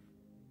something.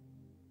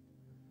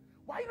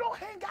 Why you don't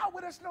hang out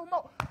with us no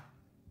more?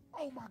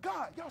 Oh, my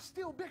God. Y'all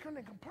still bickering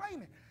and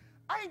complaining.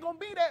 I ain't going to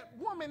be that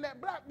woman,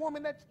 that black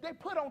woman that they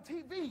put on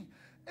TV.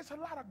 It's a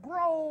lot of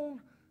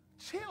grown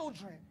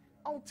children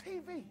on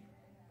TV.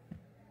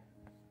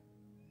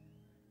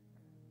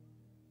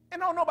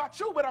 And I don't know about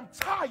you, but I'm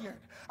tired.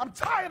 I'm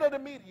tired of the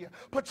media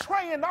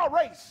portraying our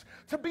race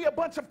to be a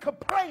bunch of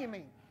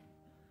complaining,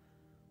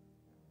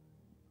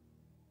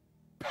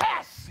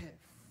 passive,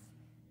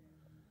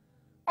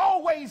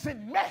 always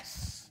in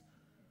mess.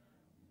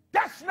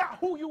 That's not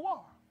who you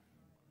are.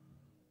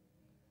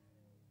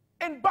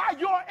 And by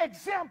your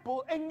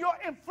example and your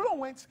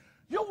influence,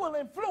 you will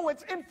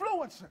influence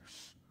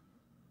influencers.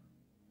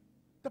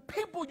 The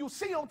people you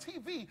see on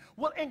TV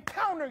will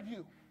encounter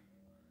you.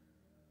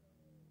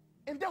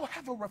 And they'll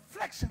have a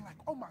reflection like,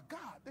 oh my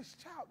God, this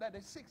child that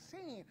is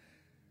 16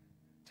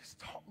 just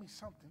taught me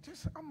something.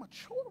 I'm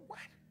mature. What?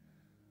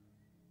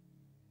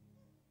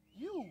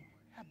 You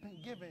have been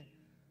given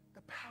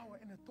the power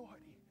and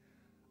authority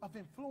of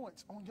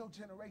influence on your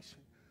generation.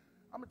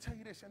 I'm going to tell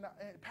you this, and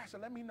Pastor,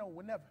 let me know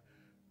whenever.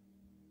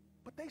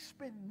 But they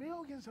spend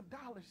millions of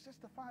dollars just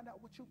to find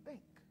out what you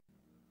think,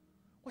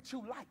 what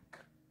you like.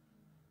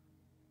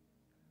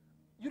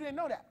 You didn't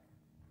know that.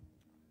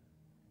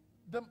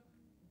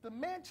 The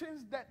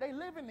mansions that they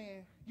living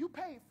in, you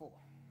paid for.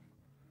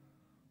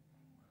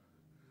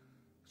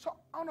 So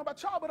I don't know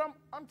about y'all, but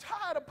I'm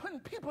tired of putting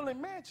people in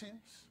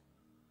mansions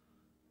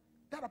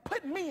that are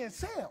putting me in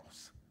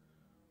cells.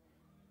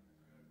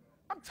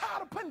 I'm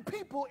tired of putting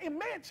people in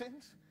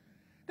mansions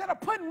that are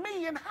putting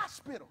me in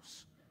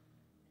hospitals.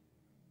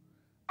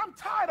 I'm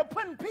tired of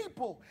putting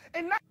people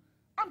in nice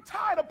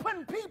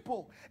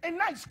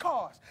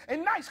cars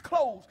and nice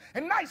clothes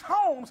and nice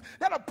homes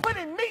that are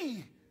putting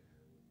me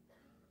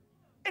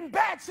in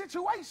bad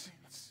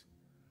situations.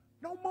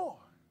 No more.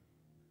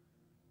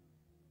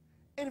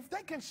 And if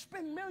they can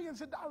spend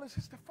millions of dollars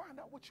just to find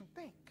out what you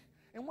think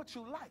and what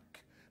you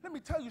like, let me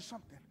tell you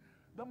something.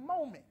 The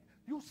moment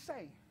you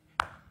say,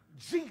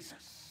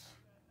 Jesus,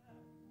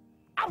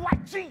 I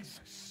like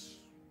Jesus.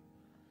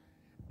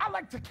 I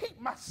like to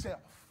keep myself.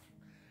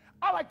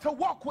 I like to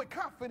walk with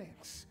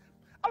confidence.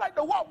 I like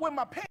to walk with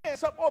my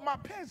pants up or my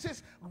pants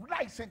is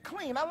nice and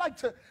clean. I like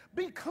to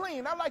be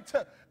clean. I like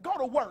to go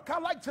to work. I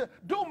like to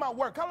do my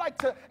work. I like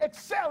to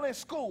excel in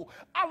school.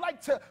 I like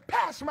to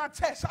pass my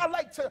tests. I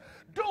like to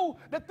do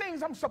the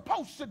things I'm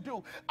supposed to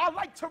do. I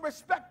like to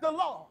respect the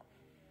law.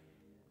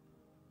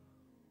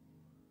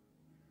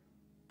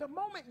 The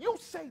moment you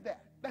say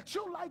that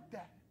you like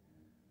that,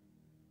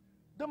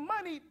 the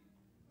money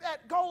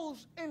that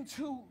goes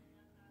into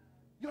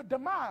your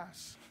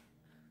demise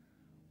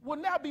will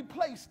now be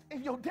placed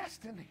in your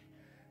destiny.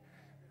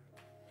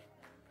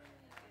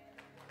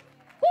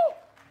 Woo!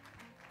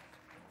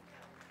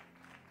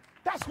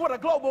 That's what a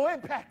global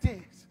impact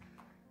is.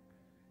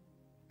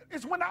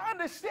 It's when I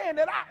understand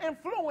that I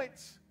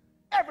influence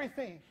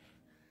everything.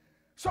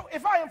 So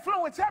if I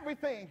influence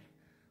everything,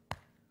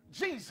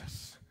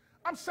 Jesus,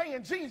 I'm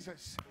saying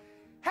Jesus.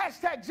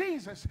 Hashtag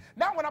Jesus.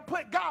 Now when I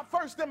put God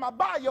first in my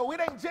bio,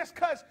 it ain't just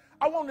because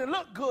I want to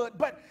look good,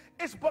 but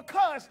it's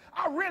because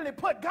I really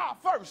put God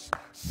first.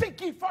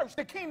 Seek ye first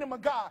the kingdom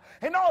of God,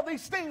 and all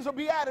these things will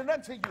be added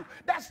unto you.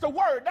 That's the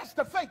word. That's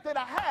the faith that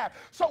I have.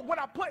 So when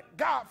I put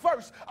God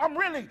first, I'm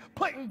really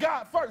putting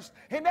God first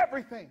in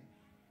everything.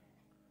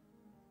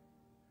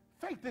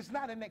 Faith is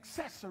not an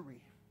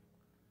accessory.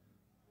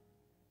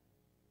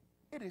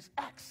 It is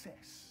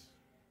access.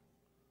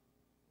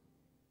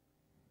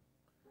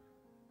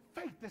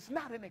 Faith is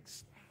not an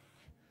accessory.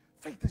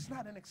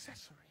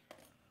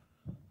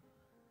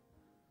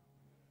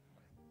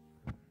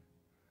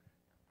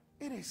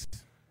 It is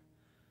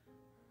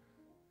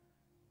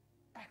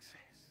access.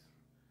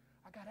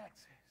 I got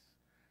access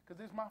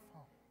because it's my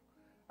phone.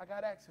 I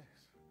got access.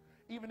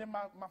 Even if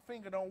my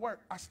finger don't work,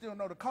 I still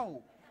know the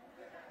code.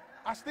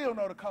 I still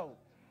know the code.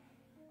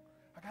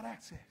 I got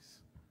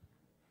access.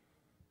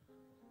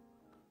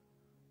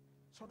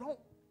 So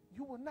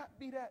you will not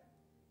be that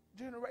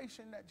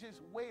generation that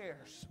just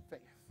wears faith.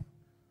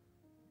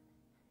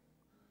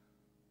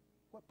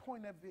 What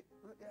point of it?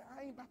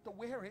 I ain't about to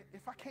wear it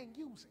if I can't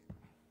use it.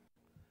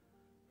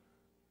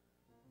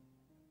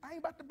 I ain't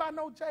about to buy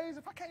no J's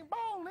if I can't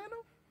ball in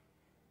them.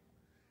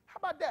 How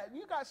about that?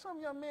 You got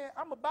some young man,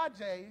 I'm going to buy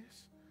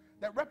J's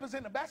that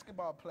represent a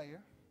basketball player.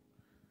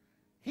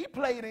 He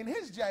played in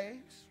his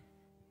J's,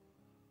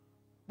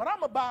 but I'm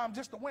going to buy them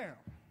just to wear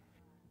them.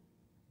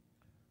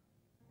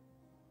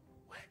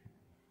 What?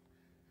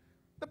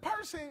 The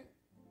person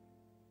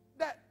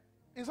that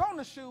is on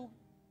the shoe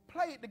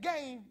played the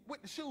game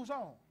with the shoes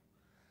on.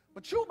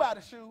 But you buy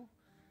the shoe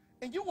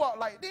and you walk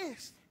like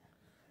this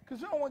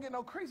because you don't want to get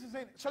no creases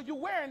in it. So you're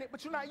wearing it,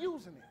 but you're not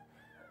using it.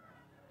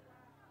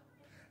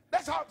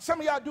 That's how some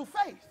of y'all do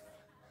faith.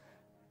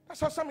 That's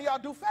how some of y'all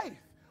do faith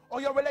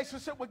or your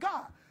relationship with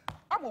God.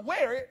 I'm going to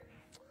wear it,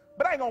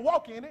 but I ain't going to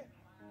walk in it.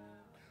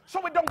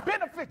 So it don't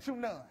benefit you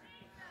none.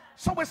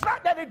 So it's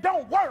not that it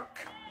don't work.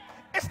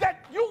 It's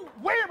that you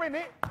wearing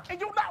it and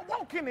you're not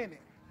walking in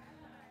it.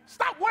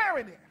 Stop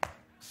wearing it.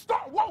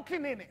 Start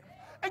walking in it.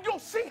 And you'll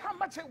see how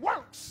much it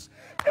works.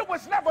 It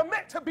was never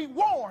meant to be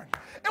worn.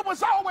 It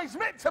was always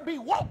meant to be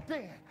walked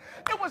in.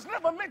 It was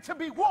never meant to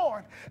be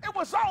worn. It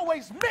was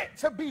always meant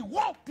to be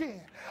walked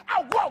in.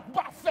 I walk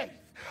by faith.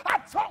 I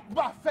talk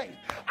by faith.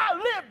 I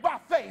live by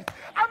faith.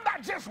 I'm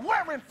not just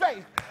wearing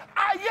faith.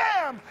 I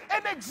am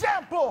an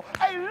example,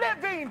 a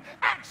living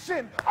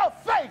action of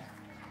faith.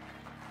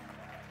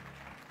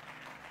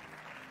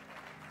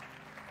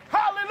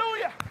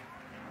 Hallelujah.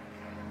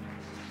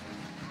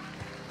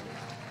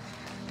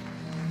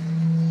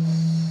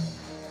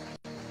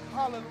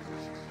 Hallelujah.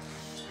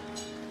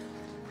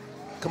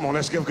 Come on,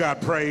 let's give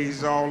God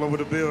praise all over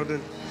the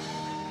building.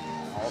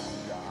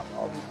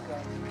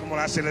 Come on,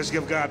 I said let's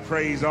give God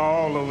praise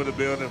all over the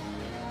building.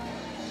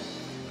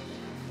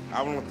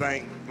 I want to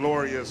thank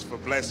Glorious for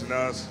blessing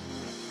us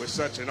with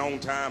such an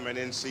on-time and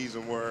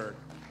in-season word.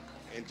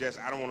 And just,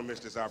 I don't want to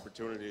miss this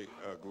opportunity,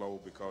 Glo,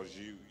 because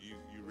you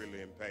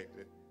really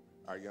impacted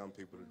our young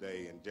people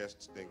today. And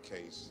just in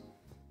case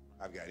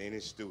I've got any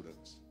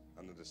students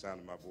under the sound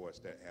of my voice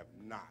that have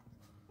not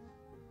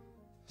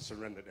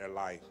surrendered their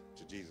life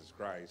to Jesus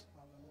Christ,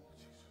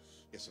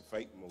 it's a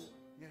faith move.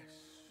 Yes.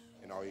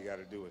 And all you got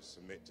to do is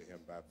submit to him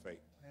by faith.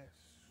 Yes.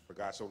 For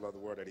God so loved the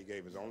world that he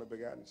gave his only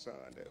begotten son,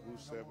 that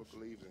whosoever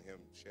believes in him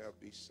shall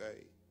be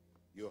saved.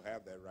 You'll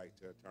have that right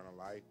to eternal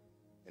life.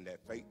 And that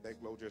faith that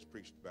Glo just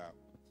preached about,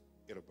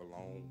 it'll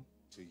belong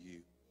to you.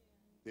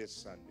 This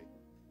Sunday,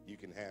 you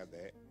can have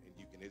that and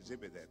you can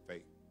exhibit that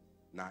faith.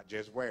 Not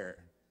just wear it,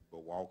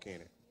 but walk in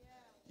it.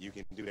 You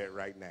can do that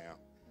right now.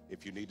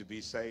 If you need to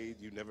be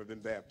saved, you've never been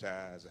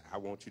baptized, I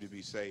want you to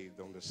be saved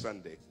on the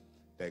Sunday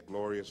that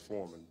Glorious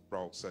Foreman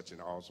brought such an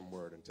awesome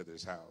word into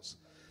this house.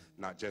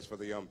 Not just for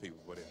the young people,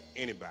 but if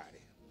anybody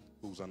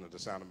who's under the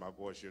sound of my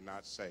voice, you're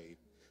not saved,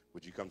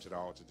 would you come to the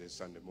altar this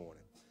Sunday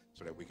morning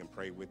so that we can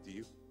pray with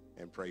you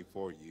and pray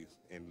for you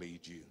and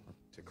lead you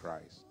to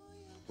Christ?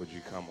 Would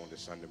you come on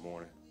this Sunday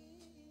morning?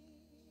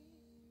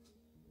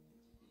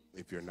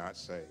 If you're not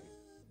saved,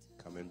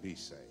 come and be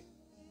saved.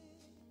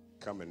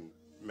 Come and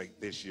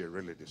make this year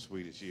really the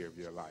sweetest year of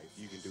your life.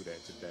 You can do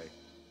that today.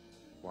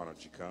 Why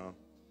don't you come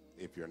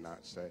if you're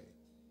not saved?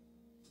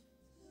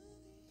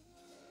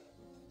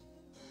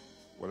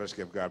 Well, let's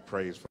give God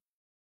praise for